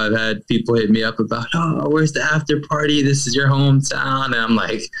 I know I've had people hit me up about, "Oh, where's the after party? This is your hometown." And I'm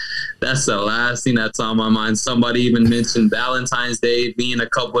like, that's the last thing that's on my mind. Somebody even mentioned Valentine's Day being a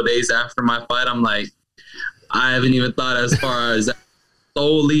couple of days after my fight. I'm like, I haven't even thought as far as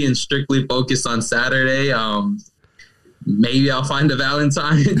solely and strictly focused on Saturday. Maybe I'll find a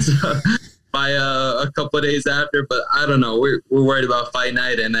Valentine's by a couple of days after, but I don't know. We're worried about fight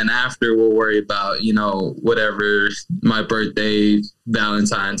night, and then after we'll worry about, whatever, my birthday,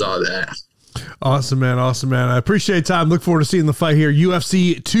 Valentine's, all that. Awesome, man. I appreciate time. Look forward to seeing the fight here.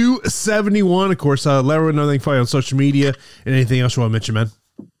 UFC 271. Of course, let everyone know they can find you on social media and anything else you want to mention, man.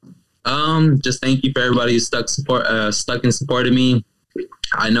 Just thank you for everybody who stuck and supported me.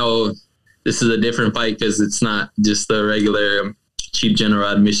 I know this is a different fight because it's not just the regular cheap general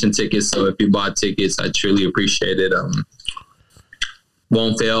admission tickets. So if you bought tickets, I truly appreciate it.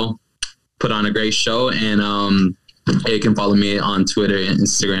 Won't fail. Put on a great show, and you can follow me on Twitter and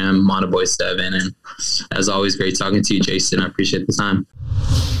Instagram, Monaboy7. And as always, great talking to you, Jason. I appreciate the time.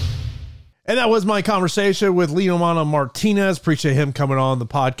 And that was my conversation with Leomana Martinez. Appreciate him coming on the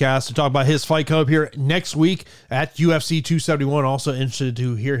podcast to talk about his fight coming up here next week at UFC 271. Also interested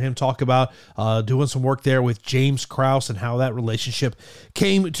to hear him talk about doing some work there with James Krause and how that relationship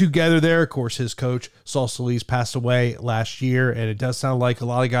came together there. Of course, his coach, Saul Solis, passed away last year, and it does sound like a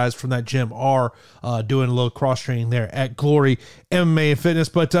lot of guys from that gym are doing a little cross-training there at Glory MMA and Fitness.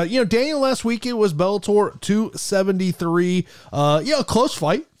 But, Daniel, last weekend was Bellator 273. A close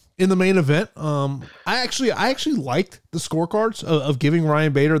fight in the main event. I actually liked the scorecards of giving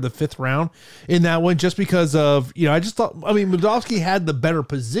Ryan Bader the 5th round in that one, just because of, I just thought, Moldavsky had the better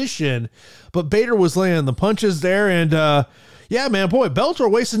position, but Bader was laying the punches there. And Bellator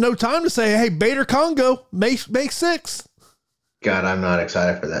wasted no time to say, "Hey, Bader Congo, make 6th. God, I'm not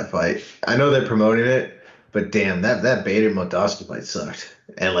excited for that fight. I know they're promoting it, but damn, that Bader Moldavsky fight sucked.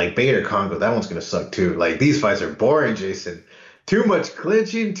 And Bader Congo, that one's gonna suck too. These fights are boring, Jason. Too much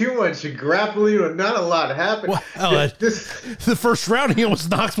clinching, too much grappling, not a lot happened. Well, the first round, he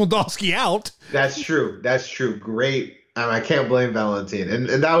almost knocks Moldavsky out. That's true. Great. I can't blame Valentin.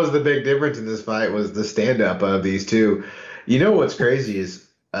 And that was the big difference in this fight, was the stand-up of these two. You know what's crazy is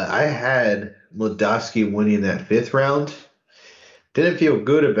I had Moldavsky winning that 5th round, Didn't feel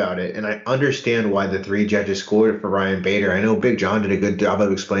good about it, and I understand why the three judges scored it for Ryan Bader. I know Big John did a good job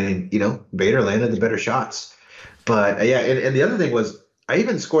of explaining, Bader landed the better shots. But yeah, and the other thing was I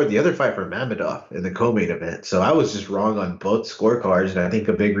even scored the other fight for Mamedov in the co-main event. So I was just wrong on both scorecards, and I think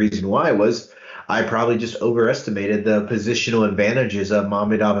a big reason why was I probably just overestimated the positional advantages of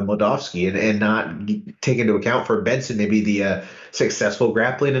Mamedov and Moldovsky and not take into account for Benson maybe the successful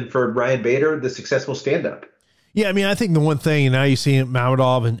grappling and for Ryan Bader the successful stand-up. Yeah, I mean, I think the one thing, and now you see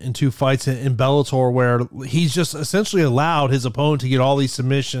Mamedov in two fights in Bellator where he's just essentially allowed his opponent to get all these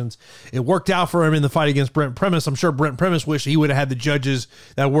submissions. It worked out for him in the fight against Brent Premise. I'm sure Brent Premise wished he would have had the judges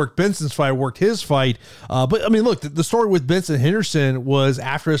that worked Benson's fight, worked his fight. But, I mean, look, the story with Benson Henderson was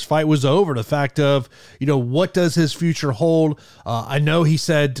after his fight was over, the fact of, what does his future hold? I know he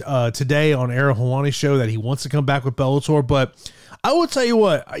said today on Aaron Helwani's show that he wants to come back with Bellator, but I will tell you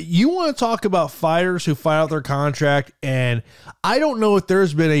what, you want to talk about fighters who fight out their contract, and I don't know if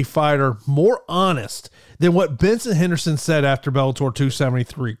there's been a fighter more honest than what Benson Henderson said after Bellator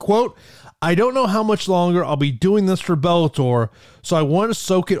 273. Quote, "I don't know how much longer I'll be doing this for Bellator, so I want to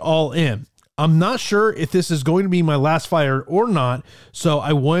soak it all in. I'm not sure if this is going to be my last fight or not, so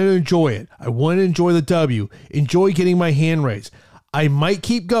I want to enjoy it. I want to enjoy the W, enjoy getting my hand raised. I might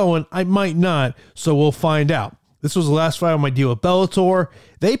keep going, I might not, so we'll find out. This was the last fight on my deal with Bellator.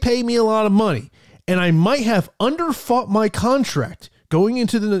 They pay me a lot of money, and I might have underfought my contract going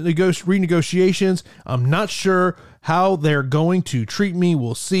into the renegotiations. I'm not sure how they're going to treat me.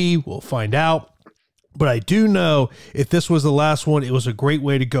 We'll see. We'll find out. But I do know if this was the last one, it was a great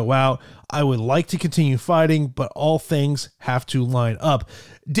way to go out. I would like to continue fighting, but all things have to line up."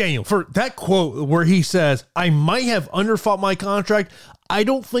 Daniel, for that quote where he says, "I might have underfought my contract," I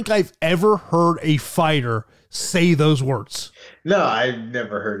don't think I've ever heard a fighter say those words. No, I've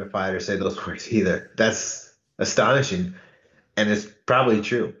never heard a fighter say those words either. That's astonishing. And it's probably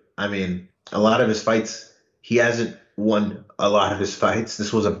true. I mean, a lot of his fights, he hasn't won a lot of his fights.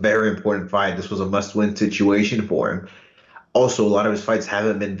 This was a very important fight. This was a must-win situation for him. Also, a lot of his fights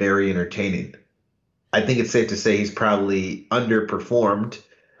haven't been very entertaining. I think it's safe to say he's probably underperformed,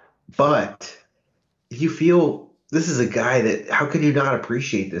 but you feel this is a guy that, how can you not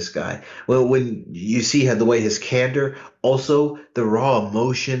appreciate this guy? Well, when you see the way his candor, also the raw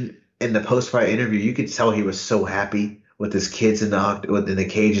emotion in the post-fight interview, you could tell he was so happy with his kids in the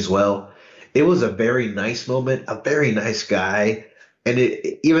cage as well. It was a very nice moment, a very nice guy. And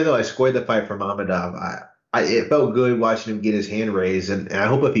even though I scored the fight for Mamedov, it felt good watching him get his hand raised. And I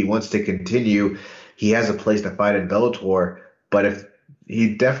hope if he wants to continue, he has a place to fight in Bellator. But if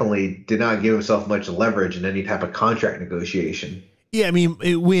he definitely did not give himself much leverage in any type of contract negotiation. Yeah, I mean,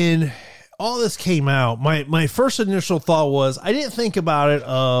 when all this came out, my first initial thought was, I didn't think about it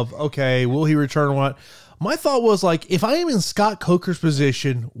of, okay, will he return or what? My thought was like, if I am in Scott Coker's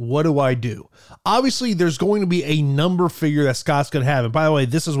position, what do I do? Obviously, there's going to be a number figure that Scott's going to have. And by the way,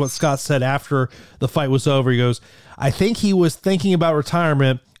 this is what Scott said after the fight was over. He goes, "I think he was thinking about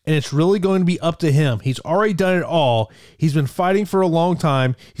retirement, and it's really going to be up to him. He's already done it all. He's been fighting for a long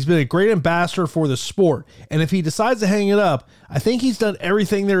time. He's been a great ambassador for the sport. And if he decides to hang it up, I think he's done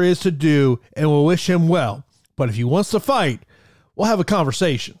everything there is to do, and we'll wish him well. But if he wants to fight, we'll have a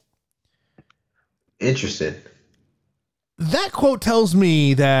conversation." Interesting. That quote tells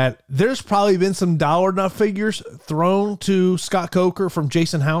me that there's probably been some dollar nut figures thrown to Scott Coker from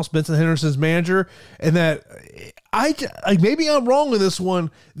Jason House, Benson Henderson's manager, and that maybe I'm wrong with this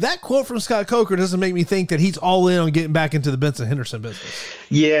one. That quote from Scott Coker doesn't make me think that he's all in on getting back into the Benson Henderson business.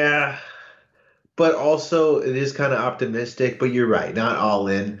 Yeah, but also it is kind of optimistic, but you're right. Not all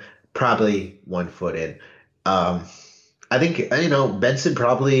in, probably 1 foot in. I think, Benson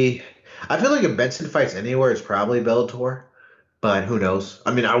probably, I feel like if Benson fights anywhere, it's probably Bellator, but who knows?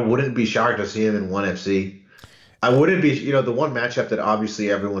 I mean, I wouldn't be shocked to see him in ONE FC. I wouldn't be, the one matchup that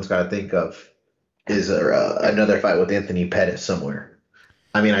obviously everyone's got to think of is another fight with Anthony Pettis somewhere.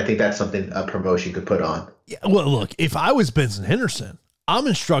 I mean, I think that's something a promotion could put on. Yeah, well, look, if I was Benson Henderson, I'm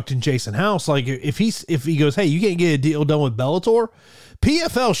instructing Jason House, like if he goes, "Hey, you can't get a deal done with Bellator,"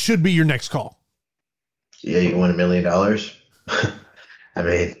 PFL should be your next call. Yeah, you want $1 million? I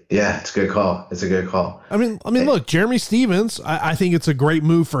mean, yeah, it's a good call. It's a good call. I mean, look, Jeremy Stevens, I think it's a great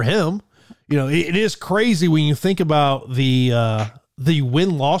move for him. It is crazy when you think about the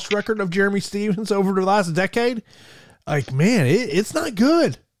win-loss record of Jeremy Stevens over the last decade. Like, man, it's not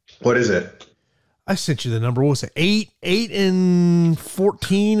good. What is it? I sent you the number. What was it?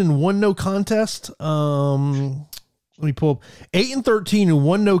 8-14 and 1 no contest. Let me pull up 8-13 and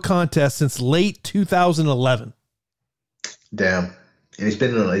 1 no contest since late 2011. Damn. And he's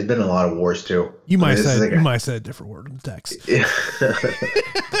been in a lot of wars too. You might have said a different word in the text. Yeah.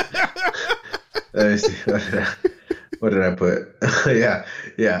 Let me see. What did I put? Yeah.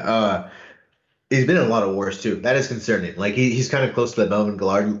 He's been in a lot of wars too. That is concerning. Like he's kind of close to the Melvin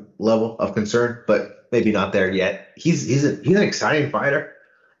Gillard level of concern, but maybe not there yet. He's an exciting fighter.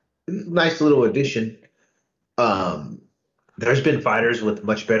 Nice little addition. There's been fighters with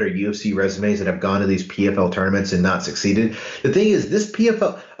much better UFC resumes that have gone to these PFL tournaments and not succeeded. The thing is, this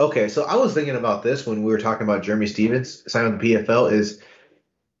PFL. Okay, so I was thinking about this when we were talking about Jeremy Stevens signing the PFL. Is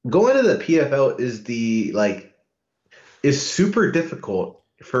going to the PFL is super difficult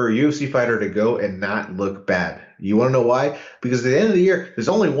for a UFC fighter to go and not look bad. You want to know why? Because at the end of the year, there's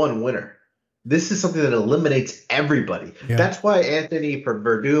only one winner. This is something that eliminates everybody. Yeah. That's why Anthony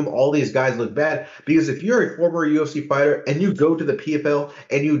Verdum, all these guys look bad. Because if you're a former UFC fighter and you go to the PFL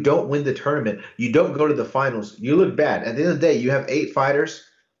and you don't win the tournament, you don't go to the finals, you look bad. At the end of the day, you have 8 fighters.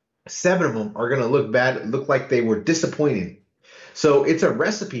 7 of them are going to look bad, look like they were disappointing. So it's a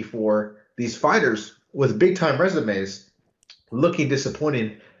recipe for these fighters with big-time resumes looking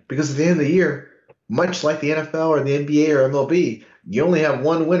disappointing because at the end of the year, much like the NFL or the NBA or MLB, you only have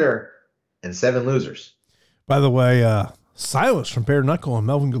one winner and 7 losers. By the way, Silas from Bare Knuckle and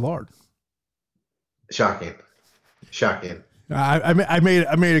Melvin Gillard. Shocking. I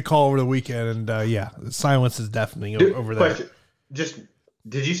made a call over the weekend, and silence is definitely over there. Question.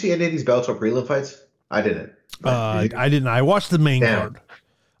 Did you see any of these Bellator prelim fights? I didn't. I didn't. I watched the main card.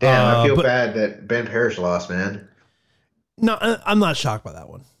 Damn, I feel bad that Ben Parrish lost, man. No, I'm not shocked by that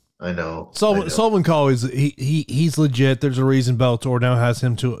one. I know. Sullivan Call he's legit. There's a reason Bellator now has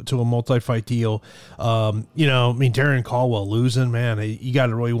him to a multi-fight deal. Darren Caldwell losing, man, you got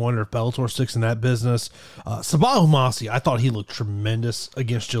to really wonder if Bellator sticks in that business. Sabah Humasi, I thought he looked tremendous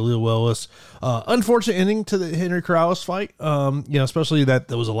against Jaleel Willis. Unfortunate ending to the Henry Corrales fight. Especially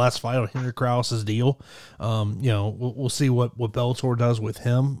that was the last fight on Henry Corrales' deal. We'll see what Bellator does with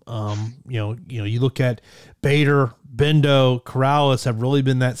him. You look at Bader, Bendo, Corrales have really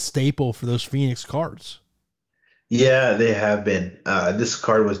been that staple for those Phoenix cards. Yeah, they have been. This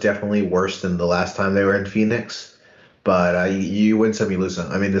card was definitely worse than the last time they were in Phoenix, but you win some, you lose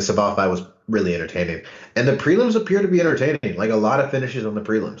some. I mean, the Sabah fight was really entertaining, and the prelims appear to be entertaining. Like a lot of finishes on the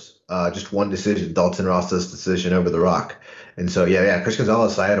prelims. Just one decision, Dalton Rosta's decision over The Rock, and so Chris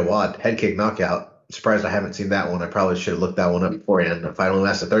Gonzalez, Syed Awad, head kick knockout. I'm surprised I haven't seen that one. I probably should have looked that one up beforehand. The fight only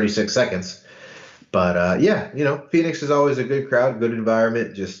lasted 36 seconds. But, Phoenix is always a good crowd, good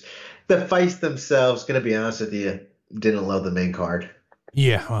environment. Just the fights themselves, going to be honest with you, didn't love the main card.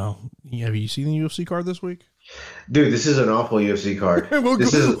 Yeah, well, have you seen the UFC card this week? Dude, this is an awful UFC card. We'll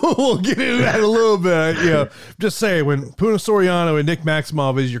get into that a little bit. Just say, when Puna Soriano and Nick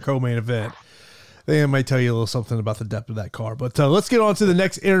Maximov is your co-main event, they might tell you a little something about the depth of that card. But let's get on to the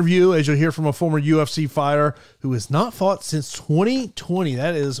next interview, as you'll hear from a former UFC fighter who has not fought since 2020.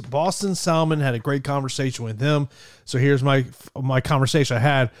 That is Boston Salmon. Had a great conversation with him. So here's my conversation I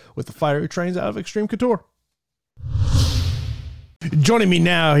had with the fighter who trains out of Extreme Couture. Joining me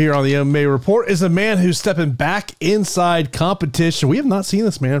now here on the MMA Report is a man who's stepping back inside competition. We have not seen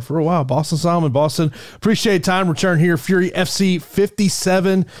this man for a while. Boston Salmon. Boston, appreciate time. Return here, Fury FC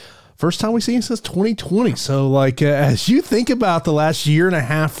 57. First time we see him since 2020. So, as you think about the last year and a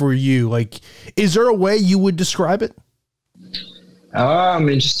half for you, is there a way you would describe it?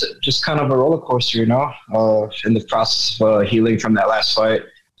 Just kind of a roller coaster, in the process of healing from that last fight,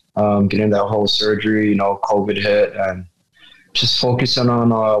 getting that whole surgery, COVID hit, and just focusing on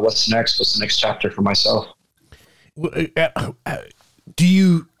what's the next chapter for myself. Are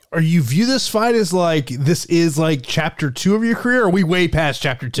you view this fight as this is chapter 2 of your career, or are we way past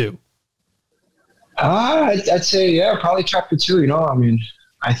chapter 2? I'd say, probably chapter 2,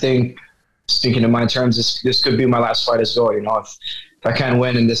 I think, speaking in my terms, this could be my last fight as well, if I can't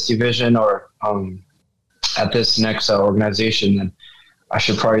win in this division or at this next organization, then I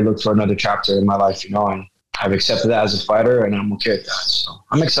should probably look for another chapter in my life, and I've accepted that as a fighter, and I'm okay with that, so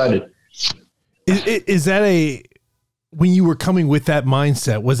I'm excited. Is that when you were coming with that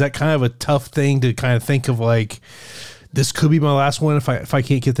mindset, was that kind of a tough thing to kind of think of, this could be my last one if I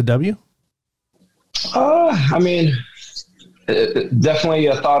can't get the W? Definitely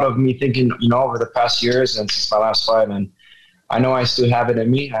a thought of me thinking, over the past years and since my last fight, and I know I still have it in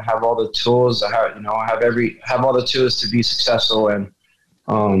me. I have all the tools. I have all the tools to be successful and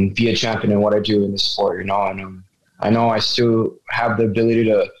be a champion in what I do in the sport, and I know I still have the ability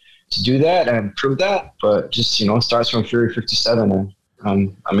to do that and prove that, but just, it starts from Fury 57,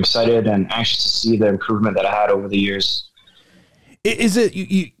 and I'm excited and anxious to see the improvement that I had over the years. Is it,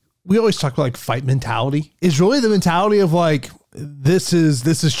 we always talk about fight mentality. Is really the mentality of this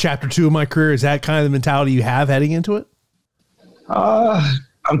is chapter 2 of my career? Is that kind of the mentality you have heading into it?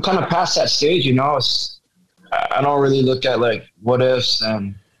 I'm kind of past that stage, you know. I don't really look at like what ifs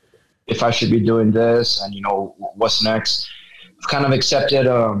and if I should be doing this and, you know, what's next. I've kind of accepted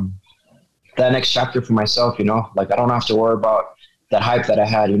that next chapter for myself, you know. Like, I don't have to worry about that hype that I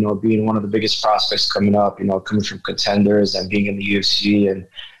had, you know, being one of the biggest prospects coming up, you know, coming from contenders and being in the UFC. And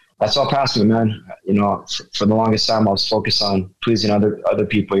that's all past me, man. You know, for the longest time, I was focused on pleasing other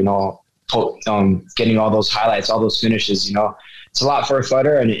people, you know, getting all those highlights, all those finishes, you know. It's a lot for a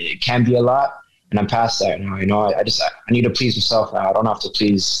fighter, and it can be a lot. And I'm past that now, you know. I need to please myself now. I don't have to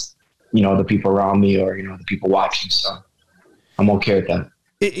please, you know, the people around me or, you know, the people watching. So I'm okay with that.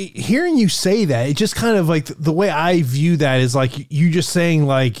 Hearing you say that, it just kind of like the way I view that is like you just saying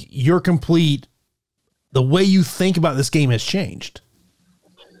like you're complete. The way you think about this game has changed.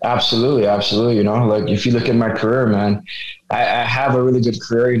 Absolutely. You know, like if you look at my career, man, I have a really good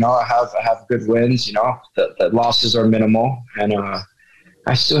career. You know, I have good wins. You know, the losses are minimal, and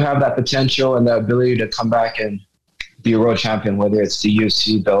I still have that potential and the ability to come back and be a world champion, whether it's the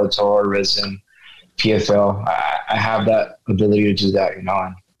UFC, Bellator, Risen, PFL. I have that ability to do that, you know,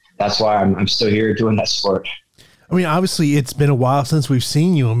 and that's why I'm still here doing that sport. I mean, obviously it's been a while since we've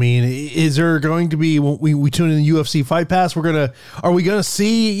seen you. I mean, is there going to be, when we tune in the UFC Fight Pass, are we going to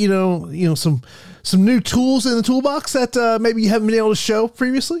see, you know, some new tools in the toolbox that maybe you haven't been able to show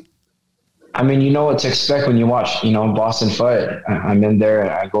previously? I mean, you know what to expect when you watch, you know, Boston Fight. I'm in there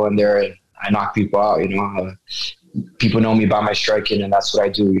and I go in there and I knock people out, you know. People know me by my striking, and that's what I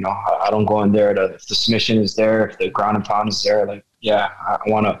do. You know, I don't go in there if the submission is there, if the ground and pound is there. Like, yeah, I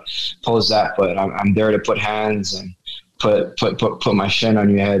want to pose that, but I'm there to put hands and put my shin on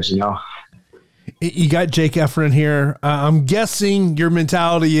your head. You know. You got Jake Efren here. I'm guessing your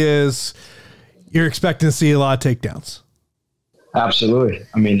mentality is you're expecting to see a lot of takedowns. Absolutely.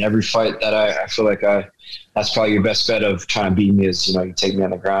 I mean, every fight that I feel like that's probably your best bet of trying to beat me is, you know, you take me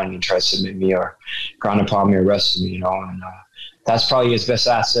on the ground and you try to submit me or ground and pound me or wrestle me, you know, and that's probably his best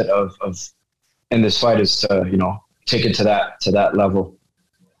asset of in this fight is to, you know, take it to that level.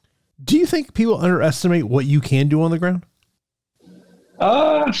 Do you think people underestimate what you can do on the ground?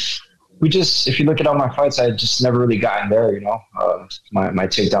 If you look at all my fights, I just never really gotten there, you know, my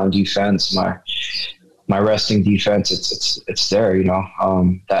takedown defense, my wrestling defense, it's there, you know.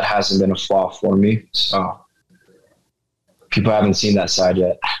 That hasn't been a flaw for me. So people haven't seen that side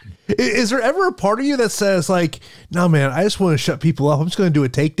yet. Is there ever a part of you that says like, no, man, I just want to shut people up. I'm just going to do a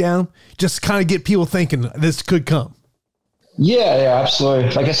takedown. Just kind of get people thinking this could come. Yeah,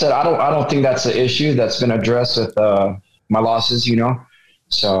 absolutely. Like I said, I don't think that's an issue that's been addressed with my losses, you know.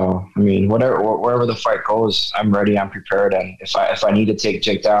 So, I mean, wherever the fight goes, I'm ready, I'm prepared. And if I need to take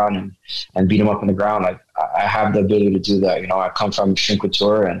Jake down and beat him up on the ground, like I have the ability to do that. You know, I come from Shin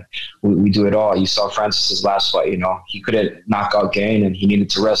Couture and we do it all. You saw Francis's last fight, you know, he couldn't knock out Gain and he needed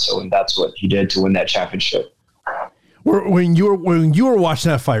to wrestle. And that's what he did to win that championship. When you were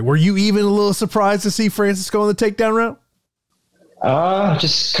watching that fight, were you even a little surprised to see Francis go on the takedown route?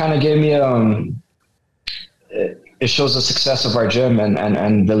 Just kind of gave me, it shows the success of our gym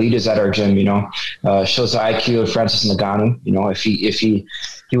and the leaders at our gym, you know. Shows the IQ of Francis Ngannou. You know, if he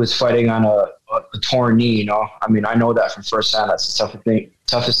was fighting on a torn knee, you know, I mean, I know that from firsthand. That's the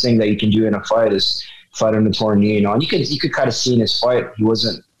toughest thing that you can do in a fight is fight on a torn knee, you know. And you could kind of see in his fight, he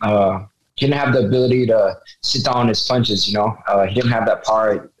didn't have the ability to sit down his punches, you know. He didn't have that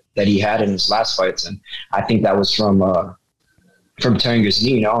power that he had in his last fights, and I think that was from tearing his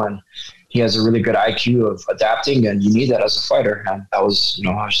knee, you know. And he has a really good IQ of adapting, and you need that as a fighter. And that was, you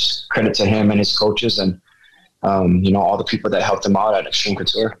know, just credit to him and his coaches and, you know, all the people that helped him out at Extreme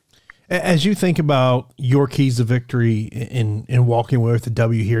Couture. As you think about your keys to victory in walking away with the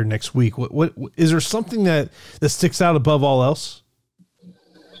W here next week, what is there something that sticks out above all else?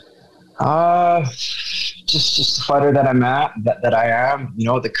 Just the fighter that I'm at, that I am, you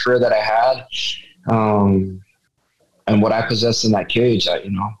know, the career that I had, and what I possess in that cage. I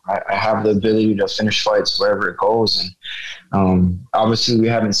have the ability to finish fights wherever it goes. And obviously we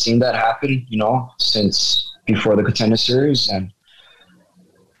haven't seen that happen, you know, since before the Contender Series. And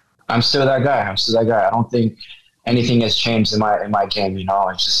I'm still that guy. I don't think anything has changed in my game, you know.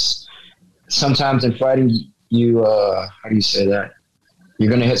 It's just sometimes in fighting, you how do you say that? You're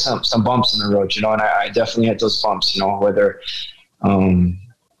going to hit some bumps in the road, you know, and I definitely hit those bumps, you know, whether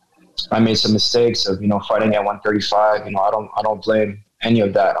I made some mistakes of, you know, fighting at 135. You know, I don't blame any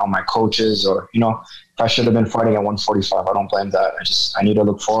of that on my coaches or, you know, if I should have been fighting at 145, I don't blame that. I need to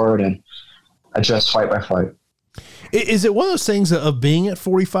look forward and address fight by fight. Is it one of those things of being at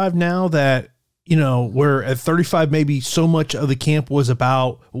 45 now that where at 35, maybe so much of the camp was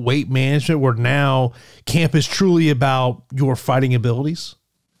about weight management, where now camp is truly about your fighting abilities?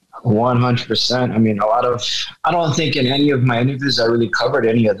 100%. I mean, I don't think in any of my interviews I really covered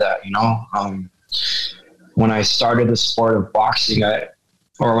any of that, when I started the sport of boxing,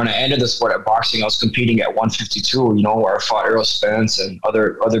 when I ended the sport at boxing, I was competing at 152, where I fought Errol Spence and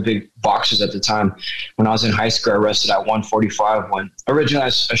other big boxers at the time. When I was in high school, I wrestled at 145 when originally I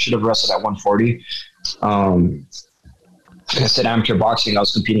should have wrestled at 140. Like I said, amateur boxing, I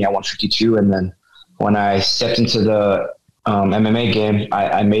was competing at 152. And then when I stepped into the MMA game,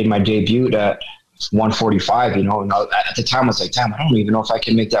 I made my debut at 145, and at the time I was like, damn, I don't even know if I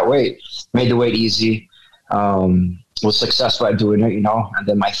can make that weight. Made the weight easy. Was successful at doing it, and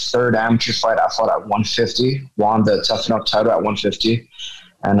then my third amateur fight, I fought at 150, won the Tough Enough title at 150.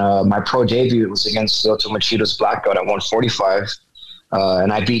 And my pro debut was against Lyoto Machida's black belt at 145.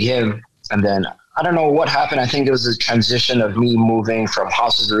 And I beat him. And then I don't know what happened. I think it was a transition of me moving from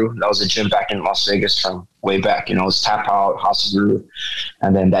Hasaguru. That was a gym back in Las Vegas from way back. It was Tap Out, Hasaguru.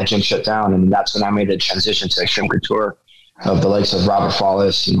 And then that gym shut down. And that's when I made the transition to Extreme Couture of the likes of Robert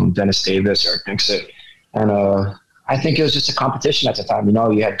Follis, Dennis Davis, Eric Nixon. And I think it was just a competition at the time.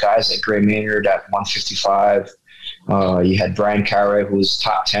 You had guys like Gray Maynard at 155. You had Brian Carey, who was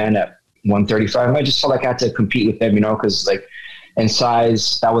top 10 at 135. And I just felt like I had to compete with them, because in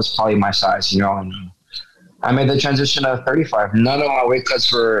size, that was probably my size, and I made the transition to 35. None of my weight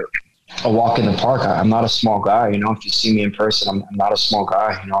cuts were a walk in the park. I'm not a small guy, if you see me in person, I'm not a small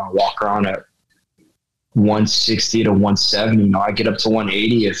guy. I walk around at 160 to 170. I get up to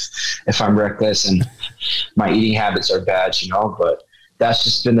 180 if I'm reckless and my eating habits are bad, but that's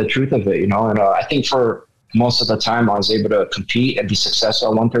just been the truth of it, and I think for most of the time I was able to compete and be successful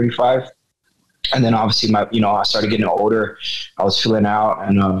at 135. And then obviously I started getting older. I was filling out,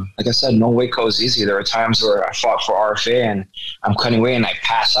 and like I said, no weight cut was easy. There were times where I fought for RFA and I'm cutting weight and I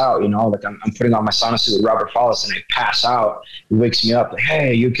pass out. Like I'm putting on my sauna suit with Robert Follis and I pass out. He wakes me up like,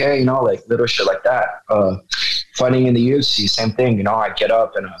 "Hey, you okay?" Like little shit like that. Fighting in the UFC, same thing. I get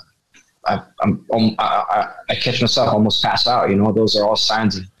up and I catch myself almost pass out. Those are all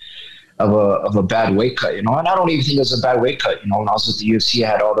signs of a bad weight cut. And I don't even think it was a bad weight cut. When I was with the UFC, I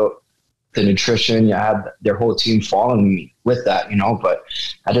had all the nutrition, I had their whole team following me with that, but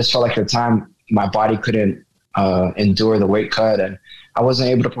I just felt like at the time my body couldn't endure the weight cut and I wasn't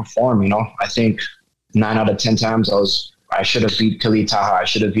able to perform. I think 9 out of 10 times I should have beat Khalid Taha, I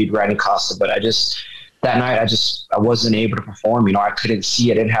should have beat Randy Costa, but that night I wasn't able to perform. I couldn't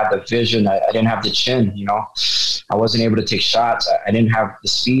see, I didn't have the vision, I didn't have the chin, I wasn't able to take shots, I didn't have the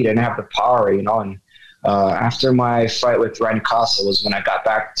speed, I didn't have the power, and after my fight with Randy Costa was when I got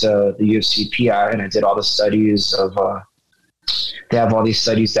back to the UFC PI and I did all the studies of, they have all these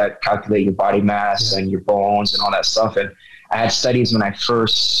studies that calculate your body mass and your bones and all that stuff. And I had studies when I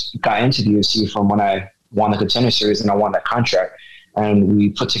first got into the UFC from when I won the Contender Series and I won that contract. And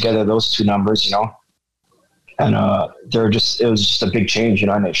we put together those two numbers, and it was just a big change,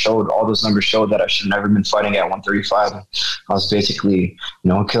 and it showed, all those numbers showed that I should have never been fighting at 135. I was basically,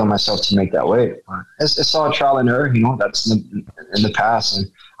 killing myself to make that weight. It's all trial and error, that's in the past,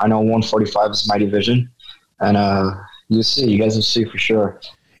 and I know 145 is my division, and you guys will see for sure.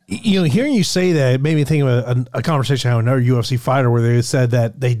 Hearing you say that, it made me think of a conversation I had with another UFC fighter where they said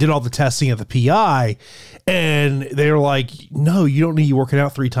that they did all the testing at the PI and they were like, no, you don't need you working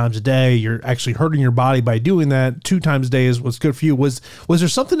out 3 times a day. You're actually hurting your body by doing that. 2 times a day is what's good for you. Was there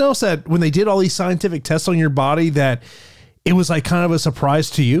something else that when they did all these scientific tests on your body that it was like kind of a surprise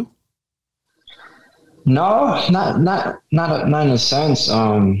to you? No, not in a sense.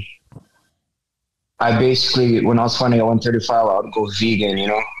 I basically, when I was fighting at 135, I would go vegan,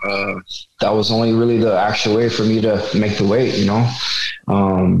 that was only really the actual way for me to make the weight,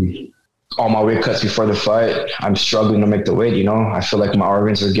 all my weight cuts before the fight, I'm struggling to make the weight, I feel like my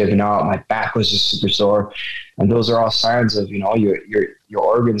organs are giving out. My back was just super sore. And those are all signs of, your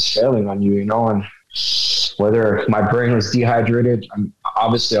organs failing on you, and whether my brain was dehydrated,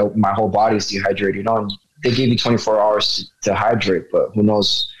 obviously my whole body's dehydrated, and they gave me 24 hours to hydrate, but who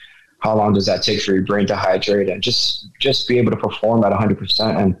knows how long does that take for your brain to hydrate and just be able to perform at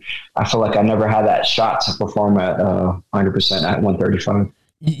 100%. And I feel like I never had that shot to perform at 100% at 135.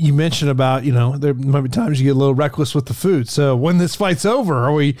 You mentioned about, there might be times you get a little reckless with the food. So when this fight's over,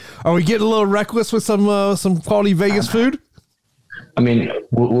 are we getting a little reckless with some quality Vegas food? I mean,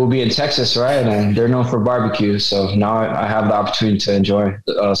 we'll be in Texas, right? And they're known for barbecue. So now I have the opportunity to enjoy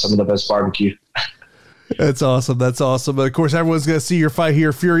some of the best barbecue. That's awesome. That's awesome. But of course, everyone's going to see your fight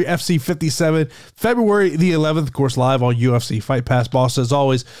here. Fury FC 57, February the 11th, of course, live on UFC Fight Pass. Boss, as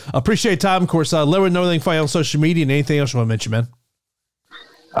always, appreciate time. Of course, let me know anything fight on social media and anything else you want to mention, man.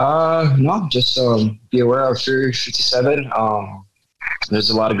 No, just be aware of Fury 57. There's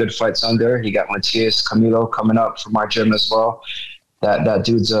a lot of good fights on there. You got Martinez, Camilo coming up from our gym as well. That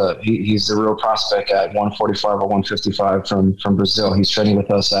dude's he's the real prospect at 145 or 155 from Brazil. He's training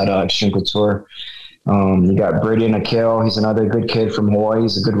with us at Extreme Couture. You got Brady and Akil. He's another good kid from Hawaii.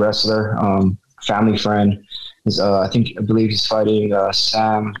 He's a good wrestler, family friend. I believe he's fighting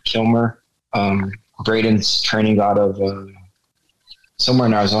Sam Kilmer. Braden's training out of somewhere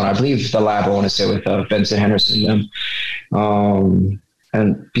in Arizona. I believe the lab, I want to say, with Benson Henderson.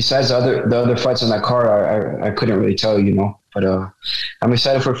 And besides the other fights on that card, I couldn't really tell you, But I'm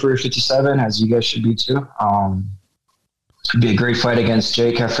excited for Fury 57, as you guys should be too. It'd be a great fight against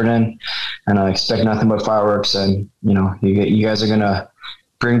Jake Heffernan, and I expect nothing but fireworks. And you guys are gonna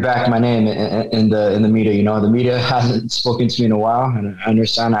bring back my name in the media. The media hasn't spoken to me in a while, and I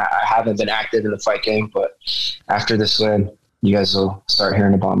understand I haven't been active in the fight game. But after this win, you guys will start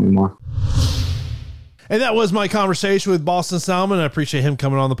hearing about me more. And that was my conversation with Boston Salmon. I appreciate him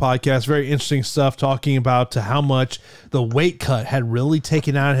coming on the podcast. Very interesting stuff, talking about how much the weight cut had really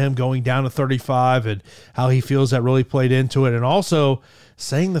taken out of him going down to 35 and how he feels that really played into it. And also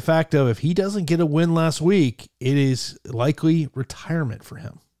saying the fact of if he doesn't get a win last week, it is likely retirement for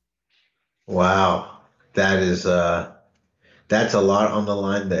him. Wow. That is, that's a lot on the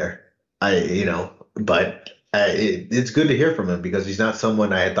line there. It's good to hear from him because he's not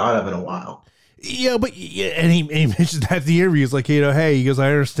someone I had thought of in a while. Yeah, and he mentioned that at the interview. It's like, hey, he goes,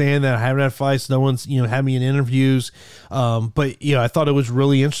 I understand that I haven't had fights. No one's, had me in interviews. But I thought it was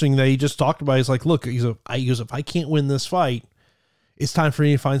really interesting that he just talked about it. He's like, look, he goes, if I can't win this fight, it's time for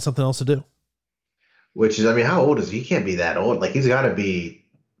me to find something else to do. Which is, how old is he? He can't be that old. Like, he's got to be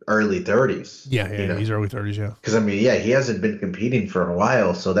early 30s. Yeah, he's early 30s, yeah. Because, he hasn't been competing for a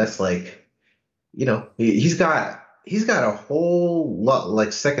while. So that's like, he's got a whole lot,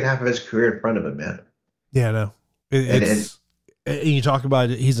 like second half of his career in front of him, man. Yeah, no. And you talk about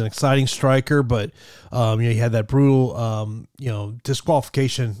it, he's an exciting striker, but he had that brutal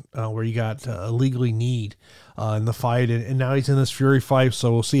disqualification where you got illegally kneed in the fight, and now he's in this Fury fight,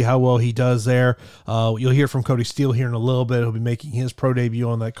 so we'll see how well he does there. You'll hear from Kody Steele here in a little bit. He'll be making his pro debut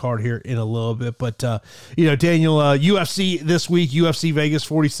on that card here in a little bit. But Daniel, UFC this week, UFC Vegas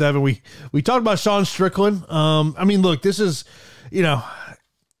 47. We talked about Sean Strickland. Look, this is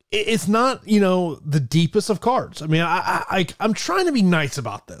it's not, the deepest of cards. I'm trying to be nice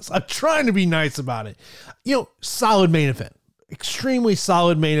about this. I'm trying to be nice about it. Solid main event. Extremely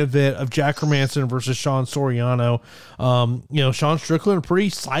solid main event of Jack Hermansson versus Sean Soriano. Sean Strickland, a pretty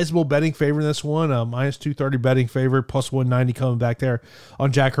sizable betting favorite in this one. Minus 230 betting favorite, plus 190 coming back there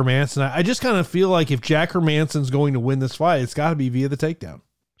on Jack Hermansson. I just kind of feel like if Jack Hermansson's going to win this fight, it's got to be via the takedown.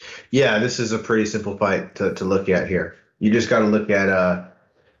 Yeah, this is a pretty simple fight to look at here. You just got to look at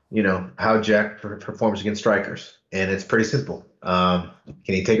how Jack performs against strikers. And it's pretty simple. Can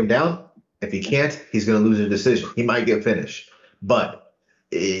he take him down? If he can't, he's going to lose a decision. He might get finished. But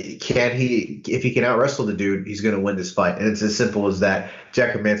if he can out-wrestle the dude, he's going to win this fight. And it's as simple as that.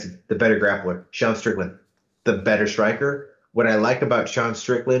 Jack Hermansson, the better grappler. Sean Strickland, the better striker. What I like about Sean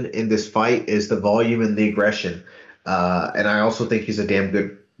Strickland in this fight is the volume and the aggression. And I also think he's a damn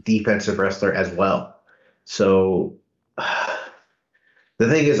good defensive wrestler as well. So the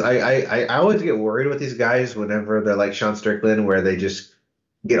thing is, I always get worried with these guys whenever they're like Sean Strickland, where they just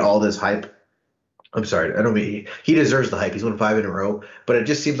get all this hype. I'm sorry, I don't mean he deserves the hype. He's won 5 in a row, but it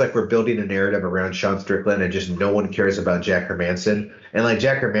just seems like we're building a narrative around Sean Strickland, and just no one cares about Jack Hermansson. And like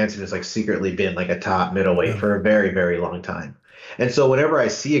Jack Hermansson has like secretly been like a top middleweight for a very, very long time. And so whenever I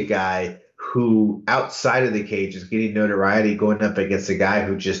see a guy who outside of the cage is getting notoriety going up against a guy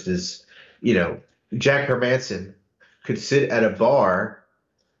who just is, Jack Hermansson could sit at a bar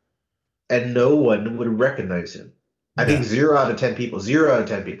and no one would recognize him. I think 0 out of 10 people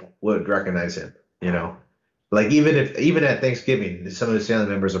would recognize him. Like even at Thanksgiving, some of the family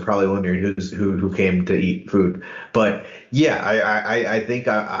members are probably wondering who came to eat food. But yeah, I think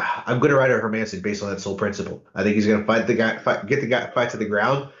I'm going to ride a Hermansson based on that sole principle. I think he's going to get the guy to the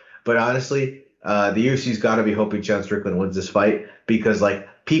ground. But honestly, the UFC's got to be hoping Sean Strickland wins this fight because like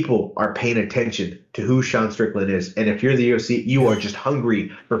people are paying attention to who Sean Strickland is, and if you're the UFC, you are just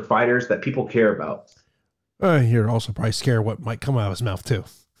hungry for fighters that people care about. You're also probably scared what might come out of his mouth too.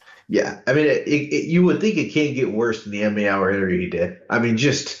 Yeah, you would think it can't get worse than the MMA Hour interview he did.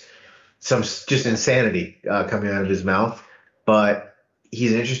 Just insanity coming out of his mouth. But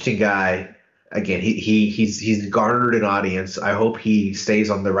he's an interesting guy. again, he's garnered an audience. I hope he stays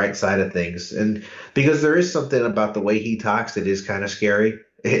on the right side of things, and because there is something about the way he talks that is kind of scary.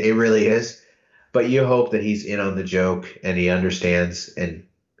 It really is. But you hope that he's in on the joke and he understands and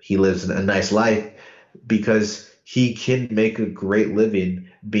he lives a nice life, because he can make a great living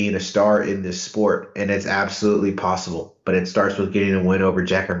being a star in this sport, and it's absolutely possible. But it starts with getting a win over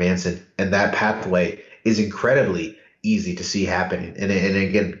Jack Hermanson, and that pathway is incredibly easy to see happening. And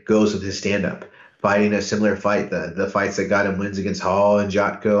again, goes with his stand-up, fighting a similar fight, the fights that got him wins against Hall and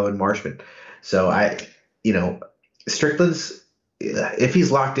Jotko and Marshman. So Strickland's, if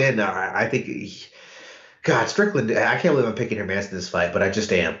he's locked in, I think God, Strickland, I can't believe I'm picking Hermanson in this fight, but I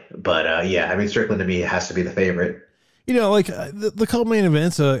just am. But Strickland to me has to be the favorite. The co-main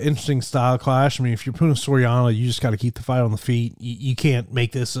event's an interesting style clash. I mean, if you're putting Soriano, you just got to keep the fight on the feet. You can't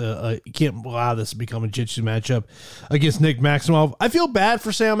make this you can't allow this to become a jiu-jitsu matchup against Nick Maximov. I feel bad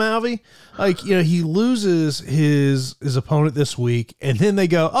for Sam Alvey. He loses his opponent this week, and then they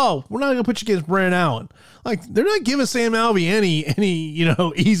go, "Oh, we're not going to put you against Brandon Allen." They're not giving Sam Alvey any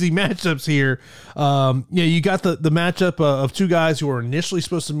easy matchups here. You got the matchup of two guys who were initially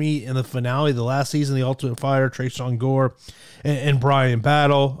supposed to meet in the finale of the last season, The Ultimate Fighter, Trayshawn Gore and Brian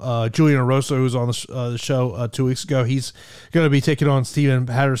Battle. Julian Arosa, who was on the show 2 weeks ago, he's going to be taking on Steven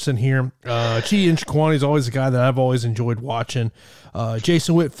Patterson here. Chi Nchikwani is always a guy that I've always enjoyed watching.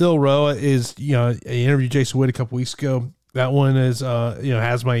 Jason Witt, Phil Roa is, I interviewed Jason Witt a couple weeks ago. That one is,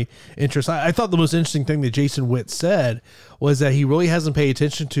 has my interest. I thought the most interesting thing that Jason Witt said was that he really hasn't paid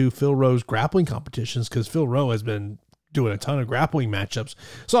attention to Phil Rowe's grappling competitions, because Phil Rowe has been doing a ton of grappling matchups.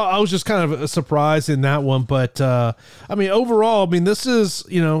 So I was just kind of surprised in that one. But, overall, this is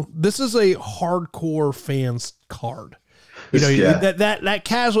a hardcore fans card. That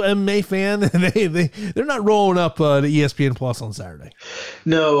casual MMA fan, they're not rolling up to ESPN Plus on Saturday.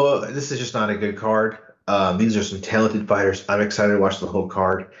 No, this is just not a good card. These are some talented fighters. I'm excited to watch the whole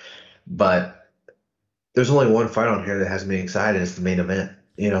card, but there's only one fight on here that has me excited. It's the main event.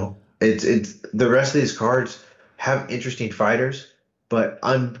 It's the rest of these cards have interesting fighters, but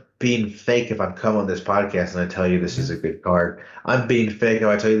I'm being fake if I'm come on this podcast and I tell you this is a good card. I'm being fake if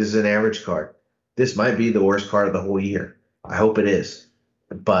I tell you this is an average card. This might be the worst card of the whole year. I hope it is,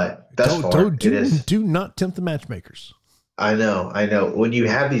 but it is. Do not tempt the matchmakers. I know. When you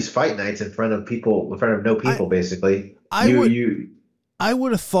have these fight nights in front of no people, basically, I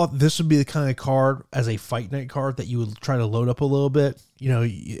would have thought this would be the kind of card as a fight night card that you would try to load up a little bit.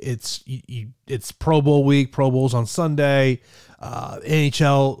 It's Pro Bowl week. Pro Bowl's on Sunday.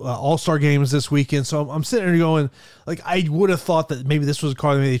 NHL All-Star games this weekend. So I'm sitting there going, I would have thought that maybe this was a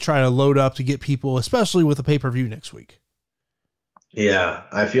card that they try to load up to get people, especially with the pay-per-view next week. Yeah,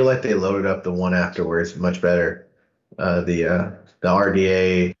 I feel like they loaded up the one afterwards much better. The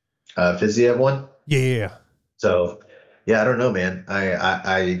RDA Fiziev one. Yeah. So, I don't know, man.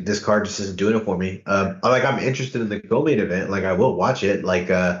 I this card just isn't doing it for me. I'm interested in the co-main event. I will watch it.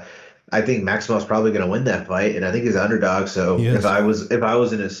 I think Maximov's probably going to win that fight, and I think he's an underdog. So if I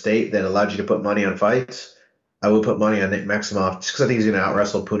was in a state that allowed you to put money on fights, I would put money on Nick Maximov, just because I think he's going to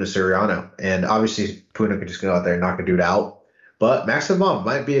out-wrestle Puna Soriano, and obviously Puna could just go out there and knock a dude out. But Maximov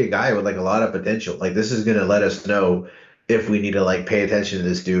might be a guy with a lot of potential. This is going to let us know if we need to pay attention to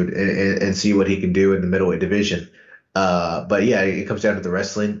this dude and see what he can do in the middleweight division. But yeah, it comes down to the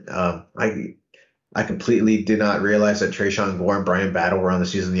wrestling. I completely did not realize that Trayshawn Gore and Brian Battle were on the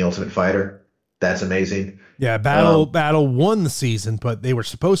season of The Ultimate Fighter. That's amazing. Yeah, Battle won the season, but they were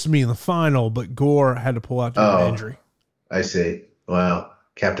supposed to be in the final, but Gore had to pull out due to injury. I see. Wow,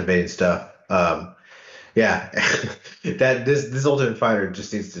 captivating stuff. Yeah, this Ultimate Fighter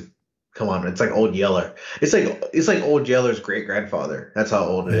just needs to come on. It's like Old Yeller. It's like Old Yeller's great grandfather. That's how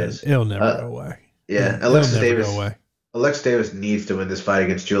old it is. It'll never go away. Yeah, Alexis Davis needs to win this fight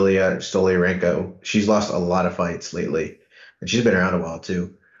against Julia Stolyarenko. She's lost a lot of fights lately, and she's been around a while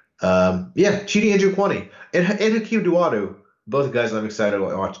too. Chidi Njokwani and Hakeem Duadu, both guys I'm excited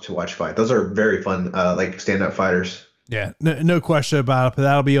to watch fight. Those are very fun, stand-up fighters. Yeah, no question about it, but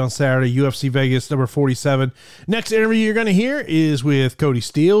that'll be on Saturday, UFC Vegas, number 47. Next interview you're going to hear is with Kody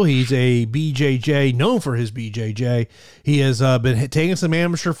Steele. He's a BJJ, known for his BJJ. He has been taking some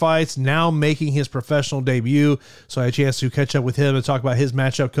amateur fights, now making his professional debut. So I had a chance to catch up with him and talk about his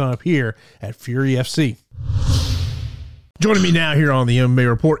matchup coming up here at Fury FC. Joining me now here on the MMA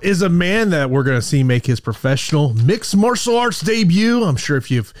Report is a man that we're going to see make his professional mixed martial arts debut. I'm sure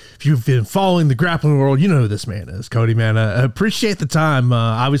if you've been following the grappling world, you know who this man is. Kody, man, I appreciate the time.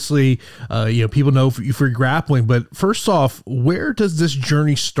 Obviously, people know you for grappling, but first off, where does this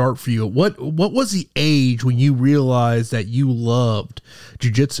journey start for you? What was the age when you realized that you loved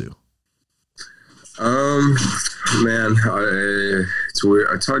jiu-jitsu? Um, man, it's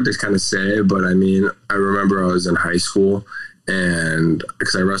weird. It's hard to kind of say, but I mean, I remember I was in high school, and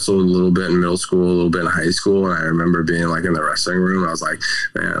because I wrestled a little bit in middle school, a little bit in high school, and I remember being like in the wrestling room. I was like,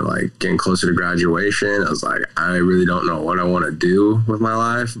 man, like getting closer to graduation. I was like, I really don't know what I want to do with my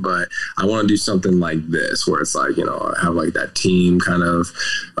life, but I want to do something like this, where it's like, I have like that team kind of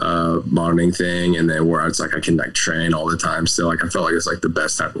bonding thing, and then where it's like I can like train all the time still. Like I felt like it's like the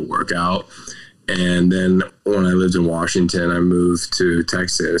best type of workout. And then when I lived in Washington, I moved to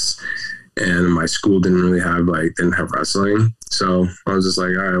Texas, and my school didn't have wrestling. So I was just like,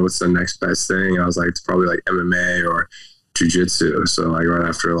 all right, what's the next best thing? I was like, it's probably like MMA or jiu-jitsu. So like right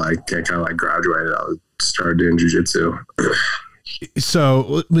after like I kind of like graduated, I started doing jiu-jitsu.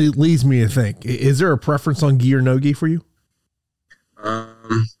 So it leads me to think, is there a preference on gi or no gi for you?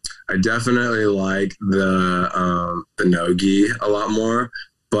 I definitely like the no gi a lot more,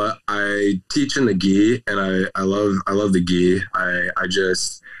 but I teach in the gi, and I love the gi.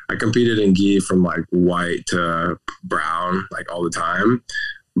 I competed in gi from like white to brown like all the time,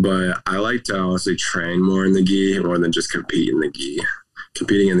 but I like to honestly train more in the gi more than just compete in the gi.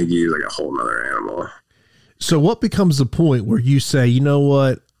 Competing in the gi is like a whole nother animal. So what becomes the point where you say, you know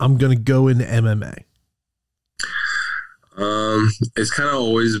what, I'm going to go into MMA? It's kind of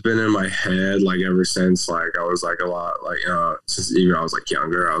always been in my head, like ever since like I was like a lot, like, since even I was like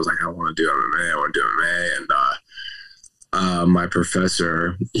younger, I was like, I want to do MMA. And, my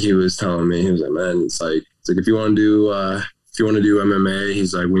professor, he was telling me, he was like, man, it's like if you want to do MMA,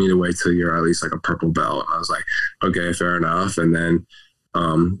 he's like, we need to wait till you're at least like a purple belt. And I was like, okay, fair enough. And then,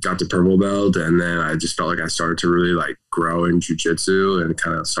 got to purple belt, and then I just felt like I started to really like grow in jiu-jitsu and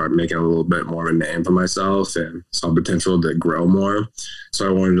kind of start making a little bit more of a name for myself, and saw potential to grow more. So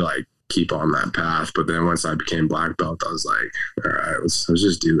I wanted to like keep on that path. But then once I became black belt, I was like, all right, let's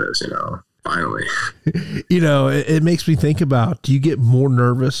just do this, finally. It makes me think about, do you get more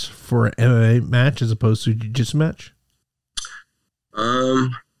nervous for an MMA match as opposed to a jiu-jitsu match?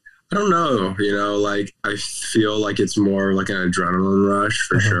 I don't know, like I feel like it's more like an adrenaline rush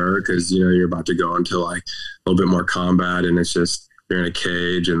for sure. Cause you're about to go into like a little bit more combat, and it's just, you're in a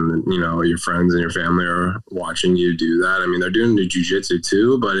cage, and your friends and your family are watching you do that. I mean, they're doing the jiu-jitsu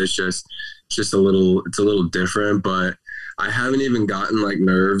too, but it's a little different. But I haven't even gotten like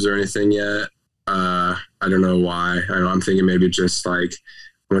nerves or anything yet. I don't know why. I'm thinking maybe just like,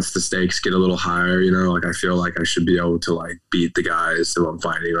 once the stakes get a little higher, like I feel like I should be able to like beat the guys who I'm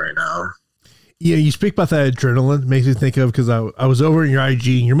fighting right now. Yeah, you speak about that adrenaline. Makes me think of, because I was over in your IG,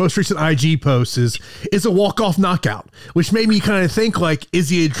 and your most recent IG post is a walk-off knockout, which made me kind of think like, is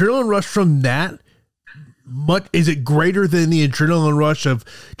the adrenaline rush from that is it greater than the adrenaline rush of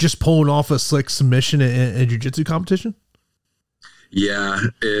just pulling off a slick submission in a jiu-jitsu competition? Yeah,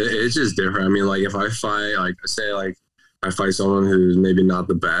 it's just different. I mean, like if I fight, like say like I fight someone who's maybe not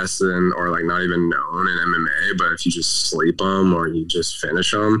the best or like not even known in MMA, but if you just sleep them or you just finish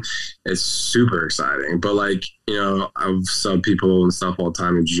them, it's super exciting. But like, I've sub people and stuff all the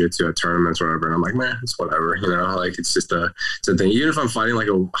time in jiu-jitsu at tournaments or whatever, and I'm like, man, it's whatever, like it's just it's a thing. Even if I'm fighting like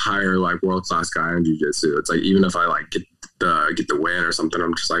a higher like world-class guy in jiu-jitsu, it's like, even if I like get the win or something,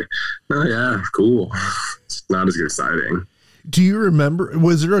 I'm just like, oh yeah, cool. It's not as exciting. Do you remember,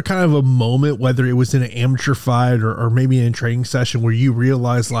 was there a kind of a moment, whether it was in an amateur fight or maybe in a training session, where you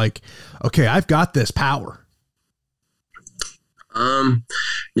realized like, okay, I've got this power?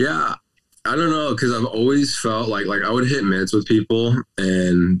 Yeah, I don't know. Cause I've always felt like I would hit mitts with people,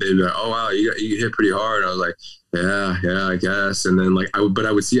 and they'd be like, oh wow, you hit pretty hard. I was like, yeah, I guess. And then like, I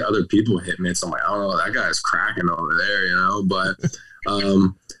would see other people hit mitts. I'm like, I don't know, that guy's cracking over there, but,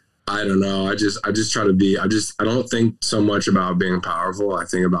 I don't know. I just try to be, I don't think so much about being powerful. I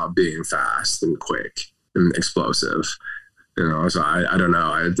think about being fast and quick and explosive, so I don't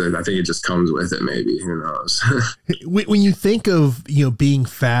know. I think it just comes with it. Maybe, who knows? When you think of, being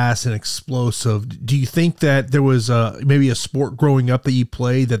fast and explosive, do you think that there was maybe a sport growing up that you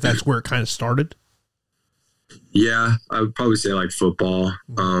played that's where it kind of started? Yeah, I would probably say like football.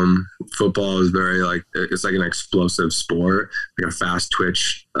 Football is very like, it's like an explosive sport, like a fast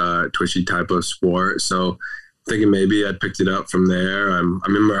twitchy type of sport. So thinking maybe I picked it up from there. I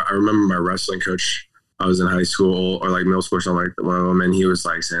remember my wrestling coach. I was in high school or like middle school or something, like one of them, and he was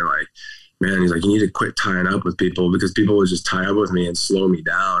like saying like, man, he's like, you need to quit tying up with people, because people would just tie up with me and slow me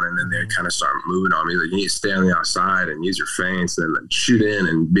down, and then they kind of start moving on me. Like, you need to stay on the outside and use your feints and then shoot in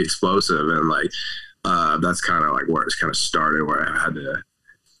and be explosive. And like, that's kind of like where it's kind of started, where I had to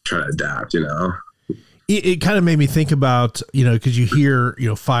try to adapt, It kind of made me think about, because you hear,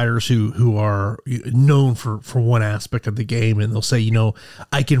 fighters who are known for one aspect of the game, and they'll say,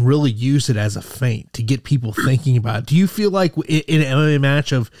 I can really use it as a feint to get people thinking about it. Do you feel like in an MMA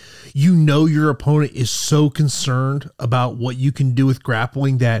match your opponent is so concerned about what you can do with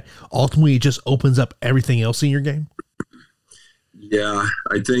grappling that ultimately it just opens up everything else in your game? Yeah,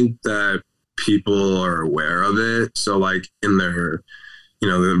 I think that people are aware of it. So like in their,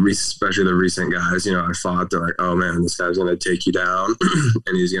 especially the recent guys, I fought, they're like, oh man, this guy's going to take you down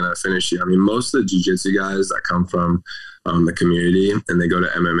and he's going to finish you. I mean, most of the jiu-jitsu guys that come from the community and they go to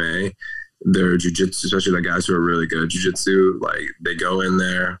MMA, their jiu-jitsu, especially the guys who are really good at jiu-jitsu, like they go in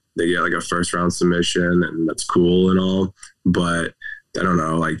there, they get like a first round submission and that's cool and all. But I don't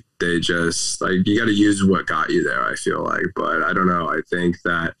know, like they just like, you got to use what got you there, I feel like. But I don't know. I think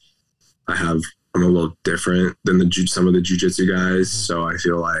that I'm a little different than some of the jiu-jitsu guys. So I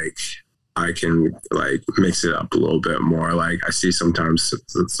feel like I can like mix it up a little bit more. Like I see sometimes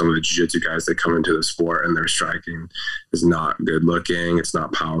some of the jiu-jitsu guys that come into the sport and their striking is not good looking. It's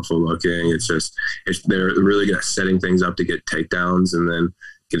not powerful looking. They're really good at setting things up to get takedowns and then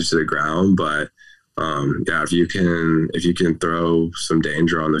get it to the ground. But if you can throw some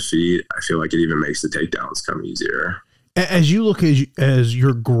danger on the feet, I feel like it even makes the takedowns come easier. As you look as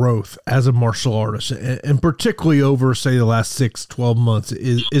your growth as a martial artist, and particularly over, say, the last 6-12 months,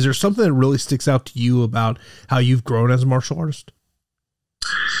 is there something that really sticks out to you about how you've grown as a martial artist?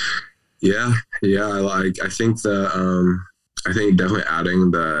 Yeah. I think definitely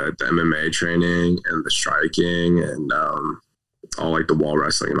adding the MMA training and the striking and all like the wall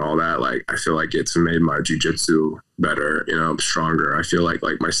wrestling and all that, like I feel like it's made my jiu-jitsu better, stronger. I feel like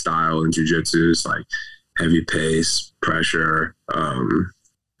my style in jiu-jitsu is like heavy pace, pressure,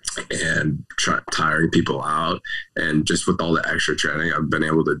 and tiring people out. And just with all the extra training I've been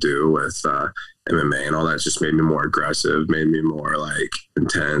able to do with MMA and all that, just made me more aggressive, made me more like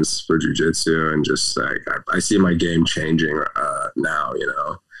intense for jiu-jitsu. And just like, I see my game changing now,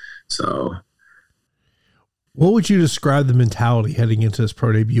 so. What would you describe the mentality heading into this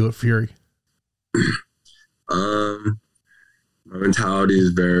pro debut at Fury? My mentality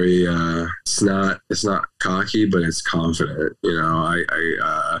is very, it's not cocky, but it's confident.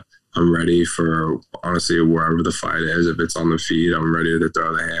 I'm ready for honestly wherever the fight is. If it's on the feet, I'm ready to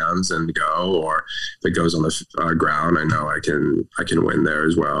throw the hands and go. Or if it goes on the ground, I know I can win there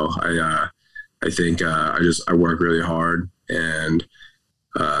as well. I think I work really hard, and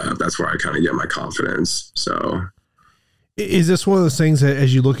that's where I kind of get my confidence. So. Is this one of those things that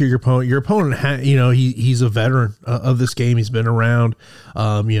as you look at your opponent, he's a veteran of this game. He's been around,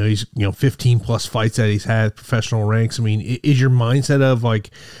 he's 15 plus fights that he's had, professional ranks. I mean, is your mindset of like,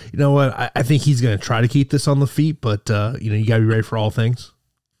 you know what, I think he's going to try to keep this on the feet, but you got to be ready for all things.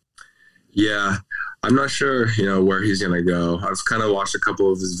 Yeah, I'm not sure, where he's going to go. I've kind of watched a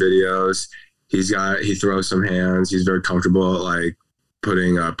couple of his videos. He throws some hands. He's very comfortable at like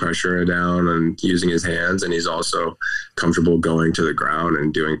putting pressure down and using his hands, and he's also comfortable going to the ground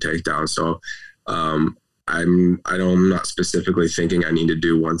and doing takedowns. So I'm not specifically thinking I need to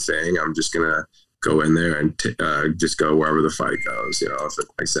do one thing. I'm just gonna go in there and just go wherever the fight goes. Like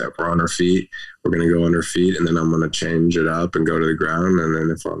I said, if we're on our feet, we're gonna go on our feet, and then I'm gonna change it up and go to the ground. And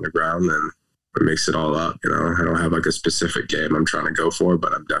then if we're on the ground, then it makes it all up. I don't have like a specific game I'm trying to go for,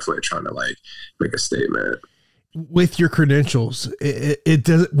 but I'm definitely trying to like make a statement. With your credentials, would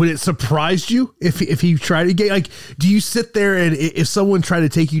it surprise you if he tried to get, like, do you sit there and if someone tried to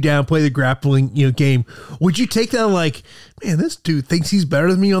take you down, play the grappling, game, would you take that like, man, this dude thinks he's better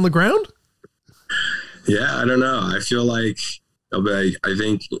than me on the ground? Yeah, I don't know. I feel like I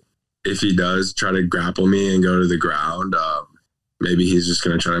think if he does try to grapple me and go to the ground, maybe he's just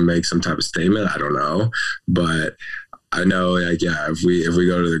going to try to make some type of statement. I don't know, but I know, like, yeah, if we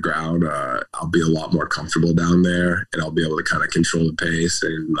go to the ground, I'll be a lot more comfortable down there, and I'll be able to kind of control the pace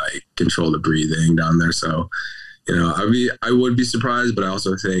and like control the breathing down there. So, I would be surprised, but I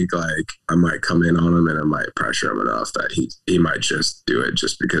also think like I might come in on him and I might pressure him enough that he might just do it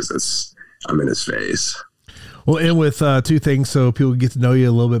just because I'm in his face. We'll end with two things so people get to know you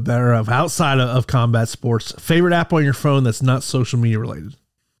a little bit better of outside of combat sports. Favorite app on your phone that's not social media related?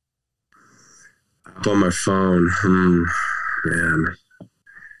 On my phone, man,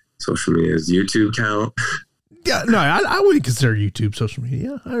 social media, is YouTube count? Yeah, no, I wouldn't consider YouTube social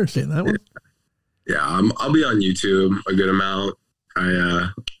media. I understand that one. Yeah, I'll be on YouTube a good amount.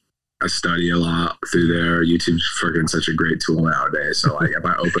 I study a lot through there. YouTube's freaking such a great tool nowadays. So like, if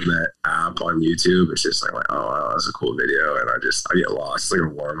I open that app on YouTube, it's just like, oh, wow, that's a cool video, and I get lost. It's like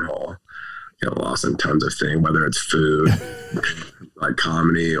a wormhole. Get lost in tons of things, whether it's food, like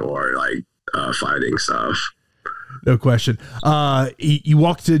comedy, or like fighting stuff. No question. You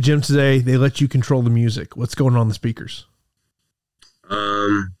walked to the gym today. They let you control the music. What's going on the speakers?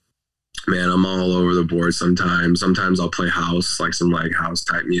 Man, I'm all over the board sometimes. Sometimes I'll play house, like some like house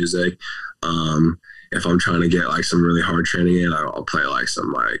type music. If I'm trying to get like some really hard training in, I'll play like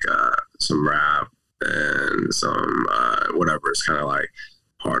some rap and some whatever. It's kind of like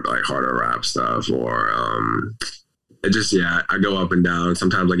harder rap stuff, or it just, yeah, I go up and down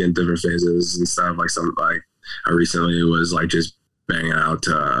sometimes, like in different phases and stuff. Like I recently was like just banging out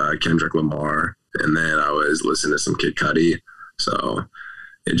Kendrick Lamar, and then I was listening to some Kid Cudi. So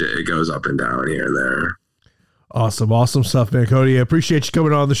it goes up and down here and there. Awesome stuff, man. Kody, I appreciate you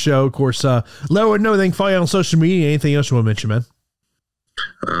coming on the show. Of course, let everyone know they can follow you on social media. Anything else you want to mention, man?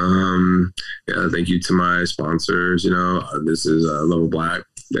 Yeah, thank you to my sponsors. This is Level Black.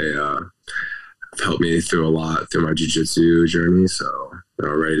 They helped me through a lot through my jiu-jitsu journey. So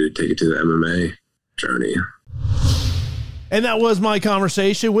I'm ready to take it to the MMA journey. And that was my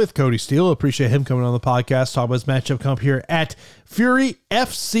conversation with Kody Steele. Appreciate him coming on the podcast, talk about his matchup comp here at Fury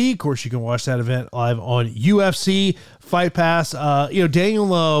FC. Of course, you can watch that event live on UFC Fight Pass.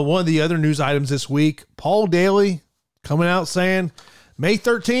 Daniel, one of the other news items this week, Paul Daly coming out saying May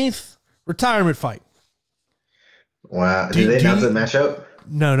 13th, retirement fight. Wow. Did they announce the matchup?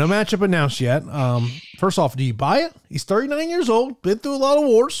 No matchup announced yet. First off, do you buy it? He's 39 years old, been through a lot of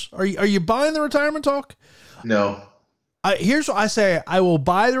wars. Are you buying the retirement talk? No. Here's what I say. I will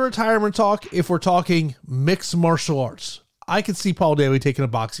buy the retirement talk if we're talking mixed martial arts. I could see Paul Daly taking a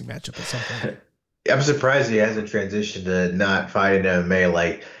boxing matchup at some point. I'm surprised he hasn't transitioned to not fighting MMA.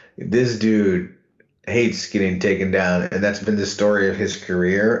 Like, this dude hates getting taken down, and that's been the story of his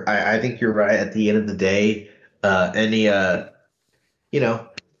career. I think you're right. At the end of the day, any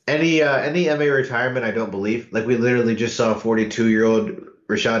MMA retirement, I don't believe. Like, we literally just saw a 42-year-old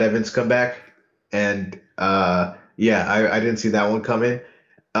Rashad Evans come back, and I didn't see that one coming.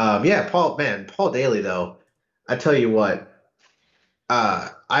 Paul Daly, though, I tell you what, I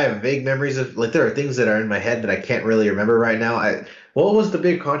have vague memories of, like, there are things that are in my head that I can't really remember right now. What was the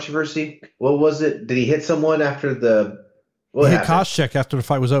big controversy? What was it? Did he hit someone after the? He hit Koscheck after the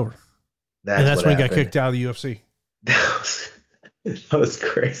fight was over. That's when he got kicked out of the UFC. That was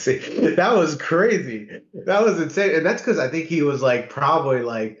crazy. That was crazy. That was insane. And that's because I think he was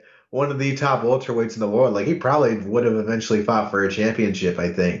probably one of the top welterweights in the world. Like, he probably would have eventually fought for a championship,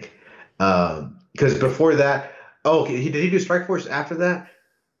 I think. Because before that, did he do Strikeforce after that?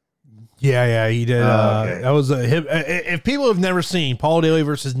 Yeah, he did. Okay. That was if people have never seen Paul Daly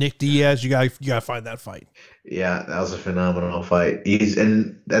versus Nick Diaz, you gotta find that fight. Yeah, that was a phenomenal fight.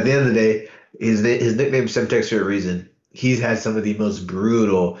 And at the end of the day, his nickname Semtex for a reason. He's had some of the most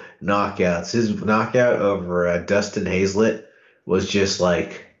brutal knockouts. His knockout over Dustin Hazlett was just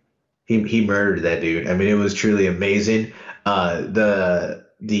like, he murdered that dude. I mean, it was truly amazing.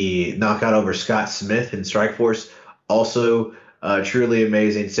 The knockout over Scott Smith in Strikeforce, also truly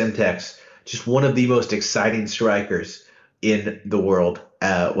amazing. Semtex, just one of the most exciting strikers in the world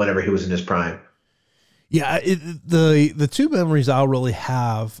whenever he was in his prime. Yeah, the two memories I'll really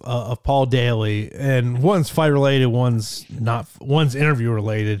have of Paul Daly, and one's fight related, one's not. One's interview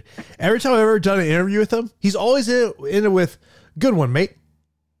related. Every time I've ever done an interview with him, he's always in it with "Good one, mate."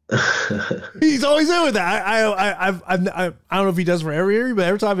 He's always in with that. I don't know if he does for every interview, but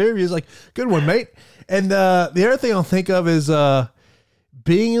every time I interview, he's like, "Good one, mate." And the other thing I'll think of is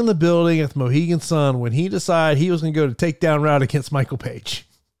being in the building at the Mohegan Sun when he decided he was going to go to takedown route against Michael Page.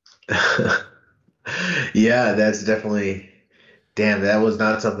 Yeah, that's definitely. Damn, that was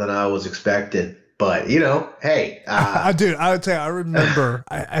not something I was expecting. But hey, I would say I remember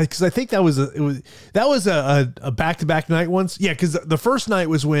because I think that was a back-to-back night once. Yeah, because the first night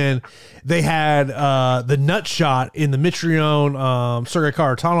was when they had the nut shot in the Mitrione Sergey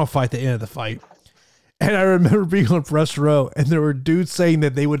Karatano fight. The end of the fight, and I remember being on press row, and there were dudes saying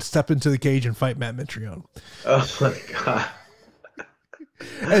that they would step into the cage and fight Matt Mitrione. Oh my god.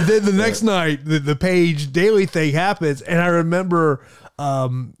 And then the next night, the Page Daily thing happens, and I remember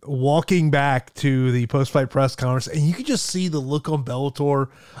walking back to the post-fight press conference, and you could just see the look on Bellator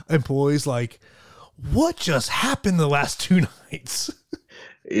employees like, what just happened the last two nights?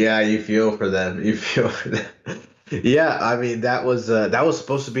 Yeah, you feel for them. Yeah, I mean, that was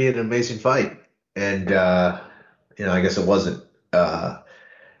supposed to be an amazing fight, and I guess it wasn't.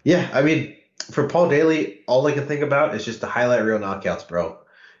 Yeah, I mean, for Paul Daly, all I can think about is just the highlight reel knockouts, bro.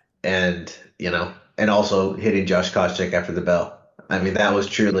 And, and also hitting Josh Koscheck after the bell. I mean, that was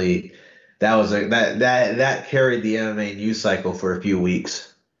truly, that carried the MMA news cycle for a few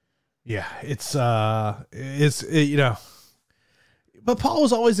weeks. Yeah, But Paul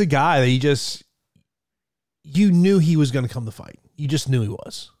was always a guy that you knew he was going to come to fight. You just knew he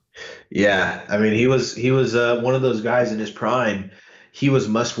was. Yeah, I mean, he was one of those guys in his prime. He was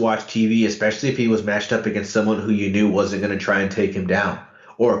must-watch TV, especially if he was matched up against someone who you knew wasn't going to try and take him down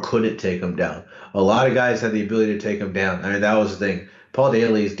or couldn't take him down. A lot of guys had the ability to take him down. I mean, that was the thing. Paul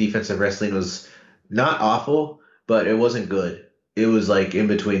Daly's defensive wrestling was not awful, but it wasn't good. It was like in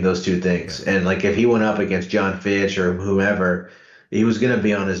between those two things. And like if he went up against John Fitch or whomever, he was going to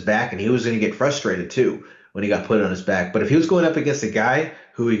be on his back, and he was going to get frustrated too when he got put on his back. But if he was going up against a guy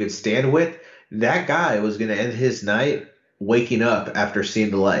who he could stand with, that guy was going to end his night waking up after seeing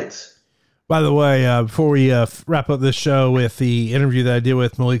the lights. By the way, before we wrap up this show with the interview that I did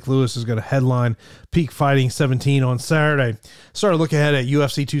with Malik Lewis, is going to headline Peak Fighting 17 on Saturday. Started looking ahead at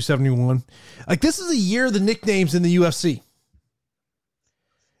UFC 271. Like, this is a year of the nicknames in the UFC.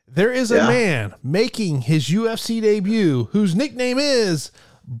 There is a man making his UFC debut whose nickname is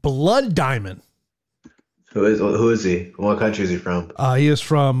Blood Diamond. Who is he? What country is he from? He is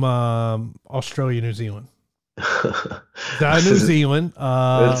from Australia, New Zealand. New Zealand.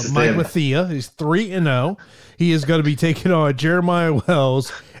 Mike Mathia. He's 3-0. He is going to be taking on Jeremiah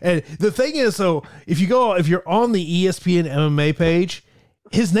Wells. And the thing is, so if you're on the ESPN MMA page,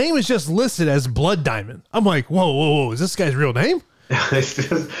 his name is just listed as Blood Diamond. I'm like, whoa, is this guy's real name?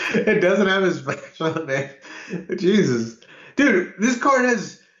 It doesn't have his special name. Jesus, dude, this card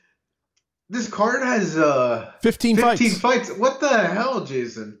has 15 fights. What the hell,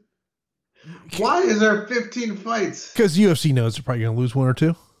 Jason? Why is there 15 fights? Because UFC knows they're probably going to lose one or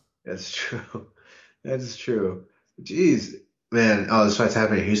two. That's true. That's true. Jeez, man. Oh, this fight's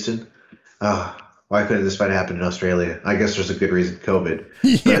happening in Houston. Oh, why couldn't this fight happen in Australia? I guess there's a good reason. COVID.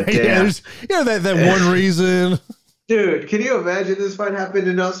 Yeah. That one reason. Dude, can you imagine this fight happened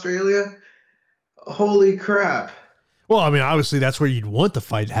in Australia? Holy crap. Well, I mean, obviously that's where you'd want the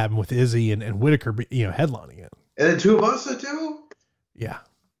fight to happen with Izzy and Whitaker, headlining it. And then Tuivasa too? Yeah.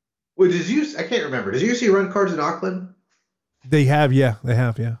 Well, I can't remember. Does UFC run cards in Auckland? They have, yeah.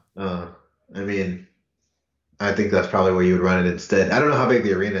 I mean, I think that's probably where you would run it instead. I don't know how big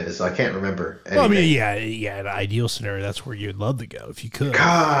the arena is, so I can't remember. Well, I mean, yeah, in an ideal scenario, that's where you'd love to go if you could.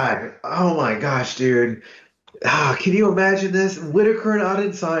 God, oh my gosh, dude. Can you imagine this? Whitaker and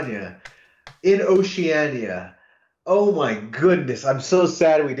Adesanya in Oceania. Oh my goodness. I'm so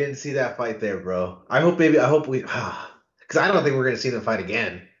sad we didn't see that fight there, bro. I hope we, because I don't think we're going to see them fight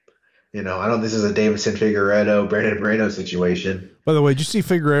again. This is a Davidson Figueiredo, Brandon Moreno situation. By the way, did you see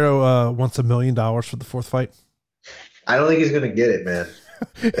Figueiredo wants $1 million for the fourth fight? I don't think he's going to get it, man.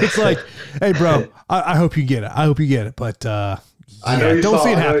 It's like, hey, bro, I hope you get it. But don't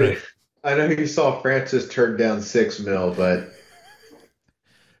see it happening. I know you saw Francis turn down $6 million, but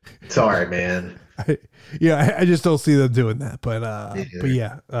it's all right, man. I just don't see them doing that. But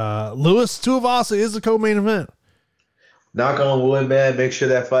Lewis Tuivasa is the co-main event. Knock on wood, man. Make sure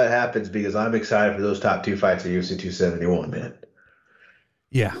that fight happens because I'm excited for those top two fights at UFC 271, man.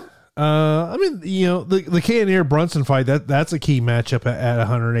 Yeah. I mean, the Cannonier Brunson fight, that's a key matchup at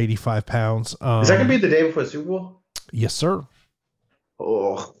 185 pounds. Is that going to be the day before the Super Bowl? Yes, sir.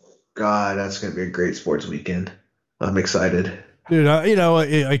 Oh, God, that's going to be a great sports weekend. I'm excited. Dude,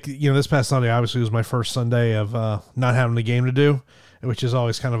 this past Sunday obviously was my first Sunday of not having a game to do, which is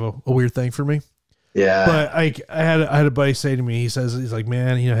always kind of a weird thing for me. Yeah. But I had a buddy say to me, he's like,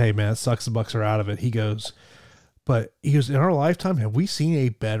 man, hey, man, it sucks the Bucks are out of it. He goes, in our lifetime, have we seen a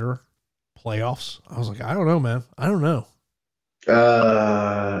better playoffs? I was like, I don't know, man. I don't know.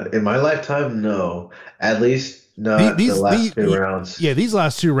 In my lifetime, no. At least not the last two rounds. Yeah, these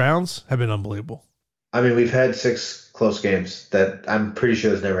last two rounds have been unbelievable. I mean, we've had 6 close games that I'm pretty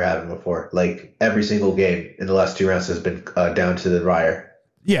sure has never happened before. Like, every single game in the last 2 rounds has been down to the wire.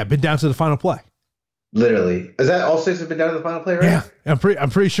 Yeah, been down to the final play. Literally. Is that all 6 have been down to the final play, right? Yeah, I'm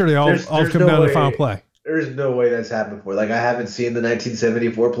pretty sure they all come down to the final play. There's no way that's happened before. Like, I haven't seen the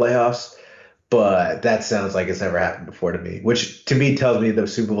 1974 playoffs, but that sounds like it's never happened before to me, which to me tells me the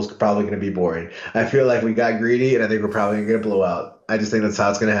Super Bowl's probably going to be boring. I feel like we got greedy, and I think we're probably going to get a blowout. I just think that's how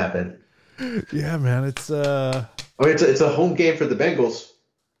it's going to happen. Yeah, man, it's it's a home game for the Bengals.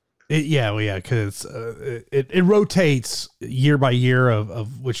 Because it rotates year by year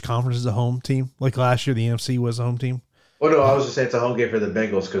of which conference is a home team. Like last year, the NFC was a home team. Oh no, I was just saying it's a home game for the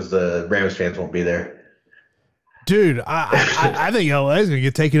Bengals because the Rams fans won't be there. Dude, I think LA is gonna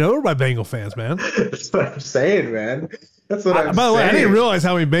get taken over by Bengal fans, man. That's what I'm saying, man. That's what I'm saying. By the way, I didn't realize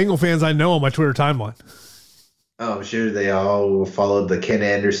how many Bengal fans I know on my Twitter timeline. Oh, I'm sure they all followed the Ken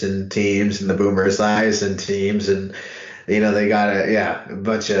Anderson teams and the Boomer Esiason teams, and They got a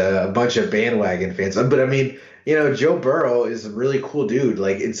bunch of bandwagon fans. But I mean, Joe Burrow is a really cool dude.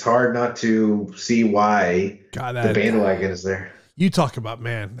 Like, it's hard not to see why the bandwagon is there. You talk about,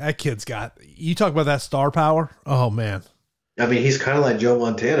 man, that kid's you talk about that star power. Oh, man. I mean, he's kind of like Joe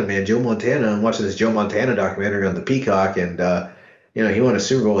Montana, man. Joe Montana, I'm watching this Joe Montana documentary on the Peacock, and, he won a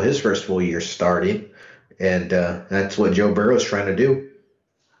Super Bowl his first full year starting, and that's what Joe Burrow's trying to do.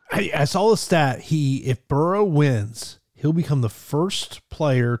 I saw the stat. If Burrow wins, he'll become the first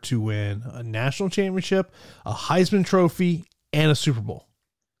player to win a national championship, a Heisman Trophy, and a Super Bowl.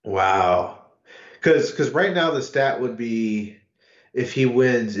 Wow. Because right now the stat would be, if he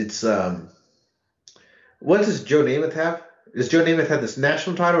wins, it's what does Joe Namath have? Does Joe Namath have this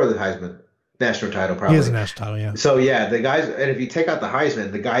national title or the Heisman? National title, probably. He has a national title, yeah. So, yeah, the guys, and if you take out the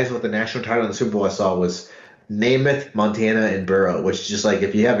Heisman, the guys with the national title in the Super Bowl I saw was Namath, Montana, and Burrow, which is just like,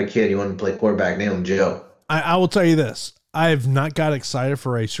 if you have a kid, you want to play quarterback, name him Joe. I will tell you this. I have not got excited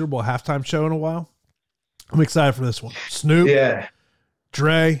for a Super Bowl halftime show in a while. I'm excited for this one. Snoop,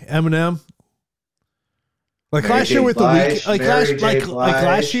 Dre, Eminem. Like Mary last J. year with Blige, the week,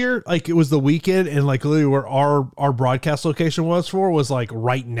 last year, like it was the weekend, and like literally where our broadcast location was like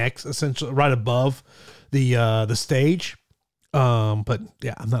right next, essentially right above the stage. But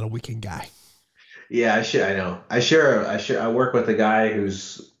yeah, I'm not a weekend guy. Yeah, I know. I work with a guy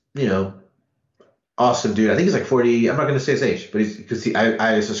who's awesome dude. I think he's like 40. I'm not going to say his age, but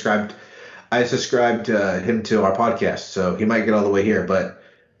I subscribed him to our podcast, so he might get all the way here. But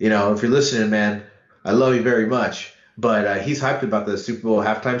if you're listening, man, I love you very much. But he's hyped about the Super Bowl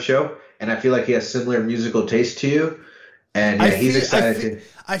halftime show, and I feel like he has similar musical taste to you. And he's excited.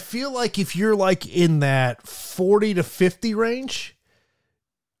 I feel like if you're like in that 40 to 50 range,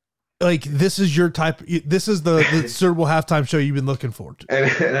 like this is your type. This is the Super Bowl halftime show you've been looking forward to.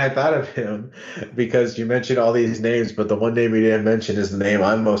 And I thought of him because you mentioned all these names, but the one name you didn't mention is the name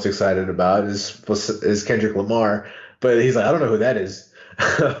I'm most excited about is Kendrick Lamar. But he's like, I don't know who that is.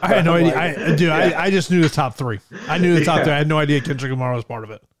 I had no idea. I just knew the top three. I knew the top three. I had no idea Kendrick Lamar was part of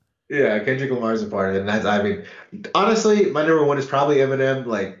it. Yeah, Kendrick Lamar is a part of it. And honestly, my number one is probably Eminem.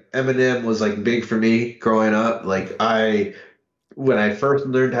 Like, Eminem was like big for me growing up. Like, when I first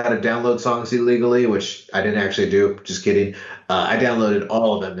learned how to download songs illegally, which I didn't actually do, just kidding, I downloaded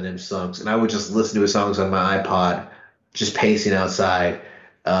all of Eminem's songs, and I would just listen to his songs on my iPod, just pacing outside,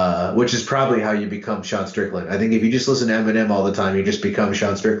 which is probably how you become Sean Strickland. I think if you just listen to Eminem all the time, you just become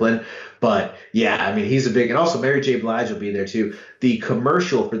Sean Strickland. But yeah, I mean, he's a big, and also Mary J. Blige will be there too. The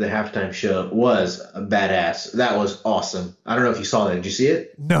commercial for the halftime show was badass. That was awesome. I don't know if you saw that. Did you see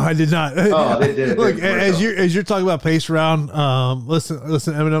it? No, I did not. Oh, they did. Look, as you're talking about pace around, listen,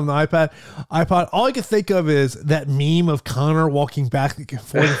 Eminem on the iPod. All I can think of is that meme of Connor walking back and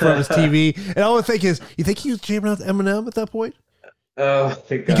forth in front of his TV, and all I think is, you think he was jamming out to Eminem at that point? Oh,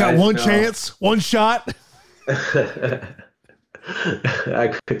 he got one chance, one shot.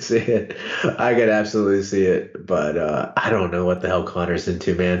 I could see it. I could absolutely see it. But I don't know what the hell Connor's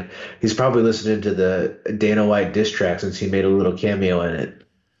into, man. He's probably listening to the Dana White diss track since he made a little cameo in it.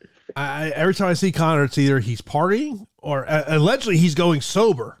 Every time I see Connor, it's either he's partying or allegedly he's going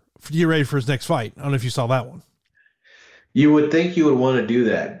sober to get ready for his next fight. I don't know if you saw that one. You would think you would want to do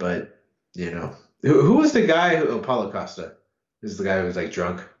that, but who was the guy Paulo Costa is the guy who was like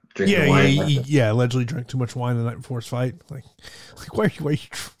drunk. Yeah, allegedly drank too much wine the night before his fight. Like why are you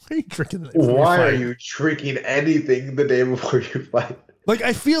drinking? Why are you drinking anything the day before you fight? Like,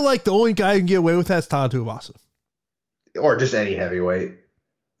 I feel like the only guy who can get away with that is Todd Tuivasa. Or just any heavyweight.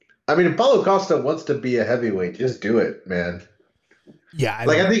 I mean, if Paulo Costa wants to be a heavyweight, just do it, man. Yeah,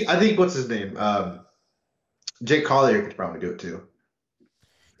 I think what's his name? Jake Collier could probably do it too.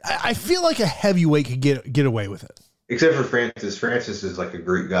 I feel like a heavyweight could get away with it. Except for Francis. Francis is like a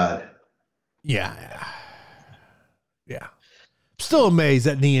Greek god. Yeah. Still amazed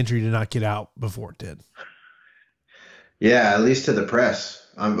that knee injury did not get out before it did. Yeah, at least to the press.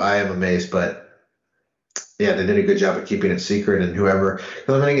 I am amazed, but yeah, they did a good job of keeping it secret. And whoever,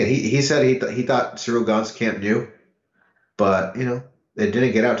 because I mean, he said he thought Cyril Gant's camp knew, but it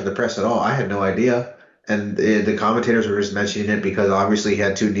didn't get out to the press at all. I had no idea, and the commentators were just mentioning it because obviously he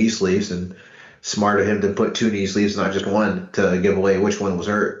had 2 knee sleeves, and smart of him to put 2 knee sleeves, not just one, to give away which one was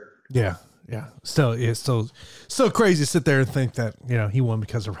hurt. Yeah. Still crazy to sit there and think that, he won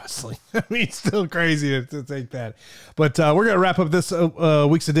because of wrestling. I mean, it's still crazy to think that. But we're going to wrap up this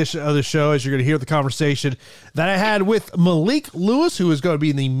week's edition of the show as you're going to hear the conversation that I had with Malik Lewis, who is going to be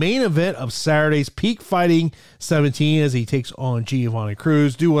in the main event of Saturday's Peak Fighting 17 as he takes on Giovanni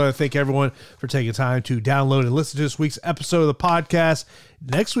Cruz. Do want to thank everyone for taking time to download and listen to this week's episode of the podcast.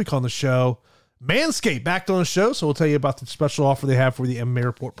 Next week on the show, Manscaped back on the show, so we'll tell you about the special offer they have for the MMA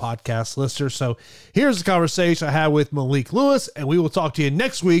Report podcast listeners. So here's the conversation I had with Malik Lewis, and we will talk to you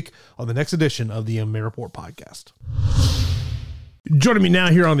next week on the next edition of the MMA Report podcast. Joining me now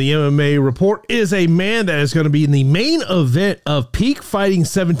here on the MMA Report is a man that is going to be in the main event of Peak Fighting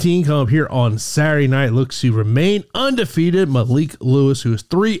 17 coming up here on Saturday night. Looks to remain undefeated. Malik Lewis, who is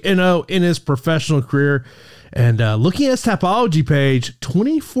 3-0 in his professional career. And looking at his Tapology page,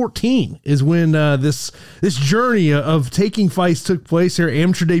 2014 is when this journey of taking fights took place here.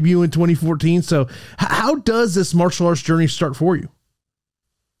 Amateur debut in 2014. So how does this martial arts journey start for you?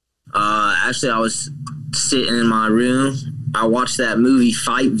 Actually, I was sitting in my room. I watched that movie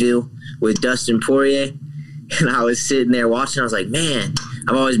Fightville with Dustin Poirier, and I was sitting there watching. I was like, man,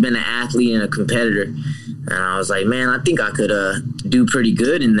 I've always been an athlete and a competitor. And I was like, man, I think I could do pretty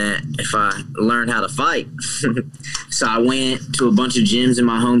good in that if I learned how to fight. So I went to a bunch of gyms in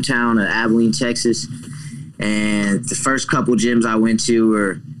my hometown of Abilene, Texas. And the first couple gyms I went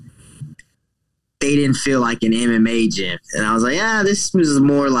to they didn't feel like an MMA gym. And I was like, this was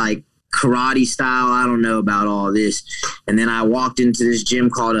more like karate style. I don't know about all this. And then I walked into this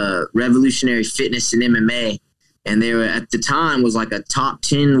gym called Revolutionary Fitness and MMA. And they were, at the time, was like a top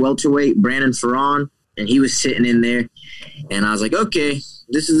 10 welterweight, Brandon Ferran. And he was sitting in there. And I was like, okay,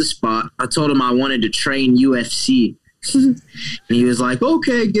 this is the spot. I told him I wanted to train UFC. And he was like,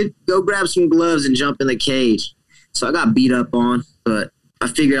 okay, go grab some gloves and jump in the cage. So I got beat up on, but I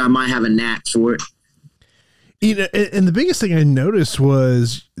figured I might have a knack for it. You know, and the biggest thing I noticed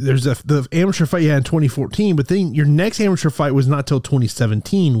was there's the amateur fight you had in 2014, but then your next amateur fight was not till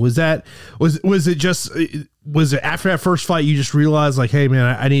 2017. Was it after that first fight you just realized like, hey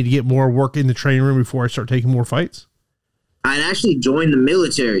man, I need to get more work in the training room before I start taking more fights? I'd actually joined the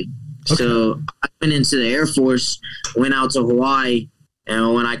military. Okay. So I went into the Air Force, went out to Hawaii,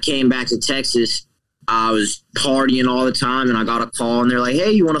 and when I came back to Texas, I was partying all the time, and I got a call, and they're like, hey,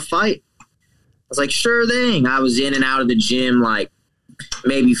 you want to fight? I was like, sure thing. I was in and out of the gym like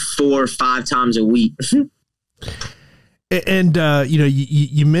maybe 4 or 5 times a week. And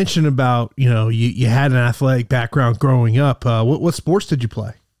you mentioned about, you had an athletic background growing up. What sports did you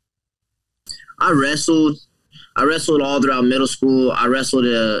play? I wrestled all throughout middle school. I wrestled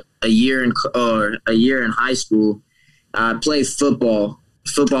a year in high school. I played football.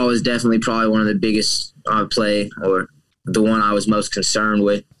 Football was definitely probably one of the biggest I played, or the one I was most concerned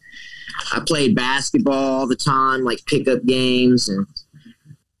with. I played basketball all the time, like pickup games, and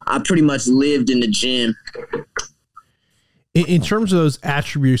I pretty much lived in the gym. In terms of those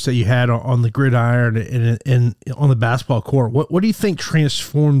attributes that you had on the gridiron and on the basketball court, what do you think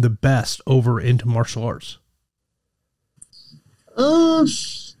transformed the best over into martial arts?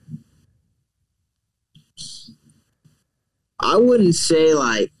 I wouldn't say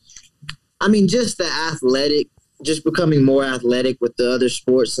just the athletic, just becoming more athletic with the other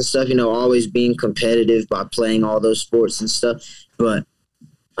sports and stuff, always being competitive by playing all those sports and stuff. But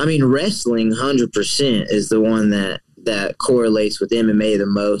wrestling 100% is the one that correlates with MMA the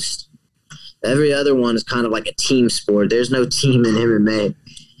most. Every other one is kind of like a team sport. There's no team in MMA.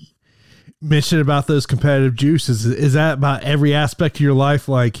 Mention about those competitive juices. Is that about every aspect of your life?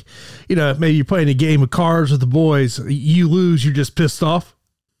 Like, maybe you're playing a game of cards with the boys, you lose, you're just pissed off?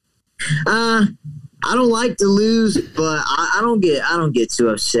 I don't like to lose, but I don't get too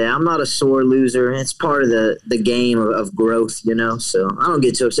upset. I'm not a sore loser. It's part of the game of growth, so I don't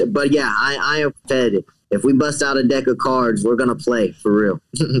get too upset. But yeah, I am competitive. If we bust out a deck of cards, we're going to play for real.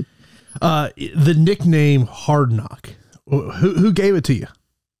 The nickname Hard Knock, who gave it to you?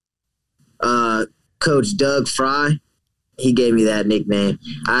 Coach Doug Fry. He gave me that nickname.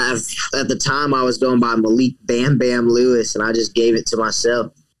 At the time, I was going by Malik Bam Bam Lewis, and I just gave it to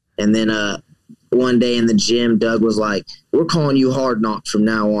myself. And then one day in the gym, Doug was like, we're calling you Hard Knock from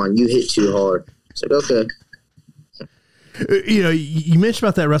now on. You hit too hard. I was like, okay. You mentioned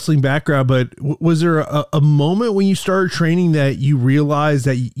about that wrestling background, but was there a moment when you started training that you realized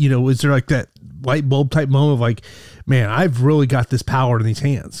that, was there like that light bulb type moment of like, man, I've really got this power in these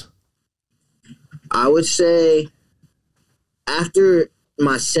hands? I would say after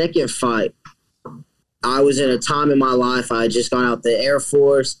my second fight, I was in a time in my life. I had just got out the Air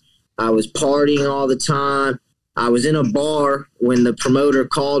Force. I was partying all the time. I was in a bar when the promoter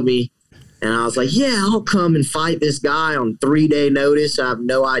called me, and I was like, yeah, I'll come and fight this guy on 3-day notice I have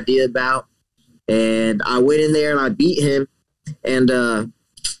no idea about. And I went in there and I beat him. And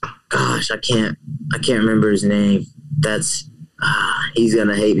gosh, I can't remember his name. That's he's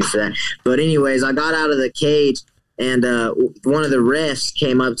gonna hate me for that. But anyways, I got out of the cage, and one of the refs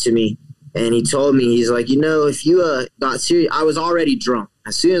came up to me, and he told me, he's like, if you got serious, I was already drunk.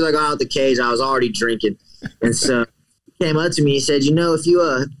 As soon as I got out the cage, I was already drinking. And so he came up to me and said, if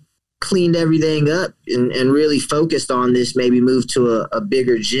you cleaned everything up and really focused on this, maybe move to a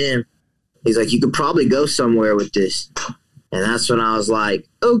bigger gym, he's like, you could probably go somewhere with this. And that's when I was like,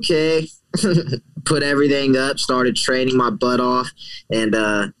 okay. Put everything up, started training my butt off, and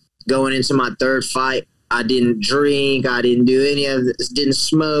going into my third fight, I didn't drink, I didn't do any of this, didn't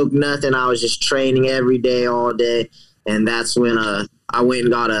smoke, nothing. I was just training every day, all day. And that's when I went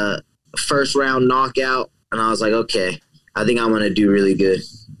and got a first round knockout, and I was like, okay, I think I'm going to do really good.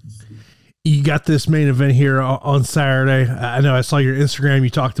 You got this main event here on Saturday. I know I saw your Instagram. You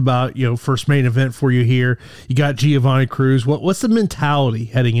talked about, first main event for you here. You got Giovanni Cruz. What's the mentality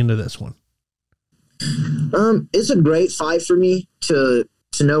heading into this one? It's a great fight for me to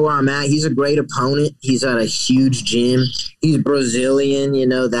know where I'm at. He's a great opponent. He's at a huge gym. He's Brazilian,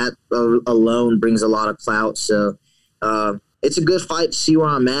 that alone brings a lot of clout. So, it's a good fight to see where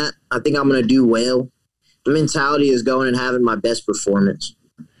I'm at. I think I'm going to do well. The mentality is going and having my best performance.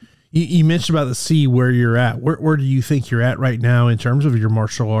 You mentioned about where you're at. Where do you think you're at right now in terms of your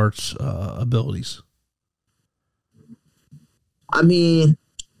martial arts abilities? I mean,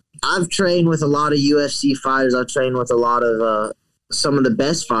 I've trained with a lot of UFC fighters. I've trained with a lot of some of the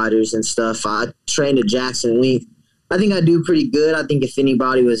best fighters and stuff. I trained at Jackson Wink. I think I do pretty good. I think if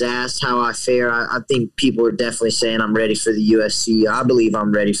anybody was asked how I fare, I think people are definitely saying I'm ready for the UFC. I believe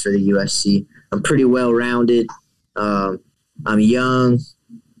I'm ready for the UFC. I'm pretty well-rounded. I'm young.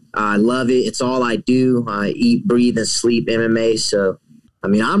 I love it. It's all I do. I eat, breathe, and sleep MMA. So, I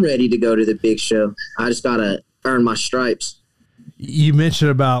mean, I'm ready to go to the big show. I just got to earn my stripes. You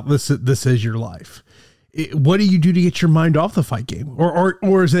mentioned about this is your life. What do you do to get your mind off the fight game?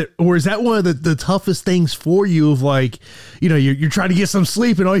 Or is that one of the toughest things for you of like, you're trying to get some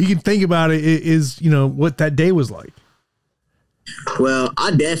sleep and all you can think about it is, what that day was like? Well,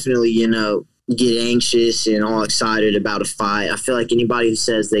 I definitely, get anxious and all excited about a fight. I feel like anybody who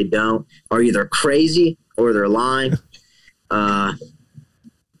says they don't are either crazy or they're lying.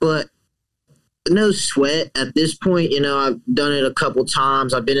 But no sweat at this point. I've done it a couple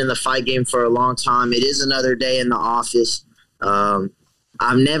times. I've been in the fight game for a long time. It is another day in the office. I've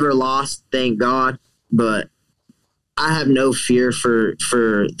never lost, thank God, but I have no fear for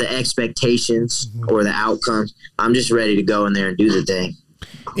the expectations or the outcome. I'm just ready to go in there and do the thing.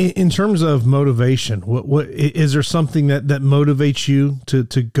 In terms of motivation, what is there something that motivates you to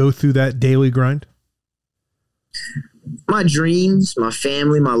go through that daily grind? My dreams, my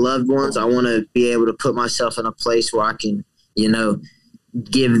family, my loved ones. I want to be able to put myself in a place where I can,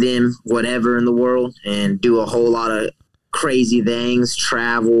 give them whatever in the world and do a whole lot of crazy things,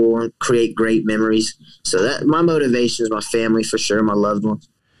 travel, create great memories. So that my motivation is my family for sure, my loved ones.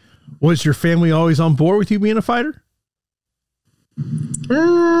 Was your family always on board with you being a fighter?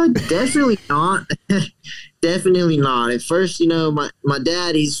 Definitely not. Definitely not. At first, my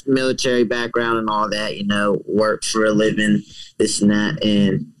dad, he's military background and all that, worked for a living, this and that.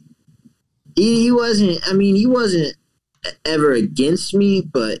 And he wasn't ever against me,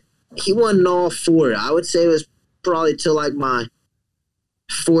 but he wasn't all for it. I would say it was probably till like my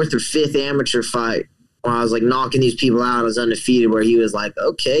fourth or fifth amateur fight when I was like knocking these people out. I was undefeated, where he was like,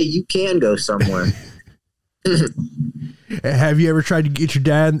 okay, you can go somewhere. Have you ever tried to get your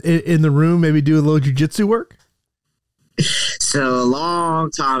dad in the room, maybe do a little jiu-jitsu work? So a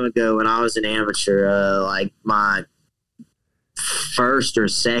long time ago when I was an amateur, like my first or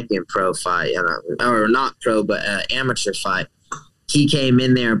second pro fight, or not pro, but amateur fight, he came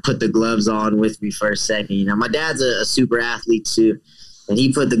in there and put the gloves on with me for a second. My dad's a super athlete too, and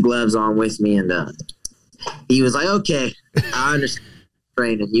he put the gloves on with me, and he was like, okay, I understand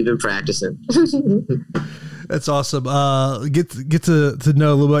training. You've been practicing. That's awesome. Get to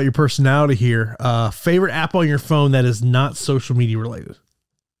know a little about your personality here. Favorite app on your phone that is not social media related?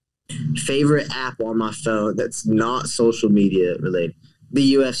 Favorite app on my phone that's not social media related?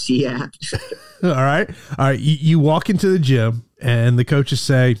 The UFC app. All right. You walk into the gym and the coaches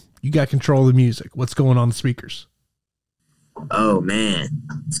say, you got control of the music. What's going on the speakers? Oh man,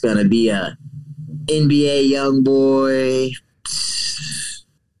 it's going to be a NBA YoungBoy,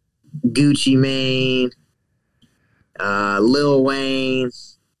 Gucci Mane, Lil Wayne,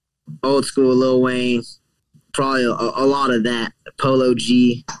 old school Lil Wayne, probably a lot of that. Polo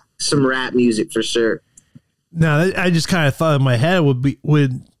G, some rap music for sure. Now, I just kind of thought in my head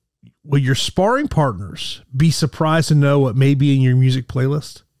would your sparring partners be surprised to know what may be in your music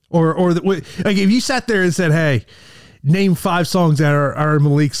playlist, or like if you sat there and said, "Hey, name 5 songs that are in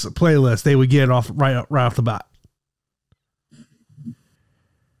Malik's playlist," they would get it off right off the bat.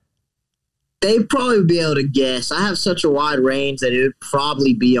 They'd probably be able to guess. I have such a wide range that it would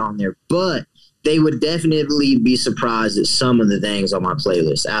probably be on there, but they would definitely be surprised at some of the things on my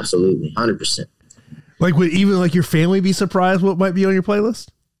playlist. Absolutely, 100%. Like, would even like your family be surprised what might be on your playlist?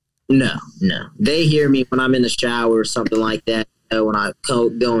 No. They hear me when I'm in the shower or something like that. When I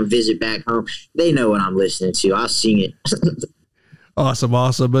go and visit back home, they know what I'm listening to. I'll sing it. Awesome.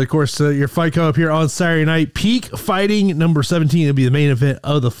 But of course, your fight coming up here on Saturday night. Peak Fighting number 17 will be the main event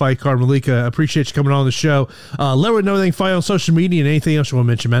of the fight card. Malik, I appreciate you coming on the show. Let me know anything fight on social media and anything else you want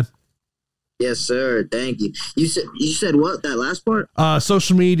to mention, man. Yes, sir. Thank you. You said what? That last part?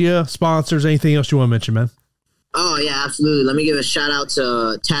 Social media, sponsors, anything else you want to mention, man? Oh, yeah, absolutely. Let me give a shout out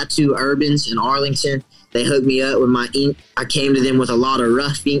to Tattoo Urbans in Arlington. They hooked me up with my ink. I came to them with a lot of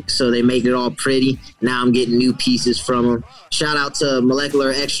rough ink, so they make it all pretty. Now I'm getting new pieces from them. Shout out to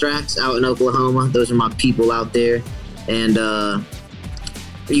Molecular Extracts out in Oklahoma. Those are my people out there. And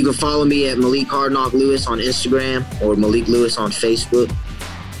you can follow me at Malik Hardknock Lewis on Instagram or Malik Lewis on Facebook.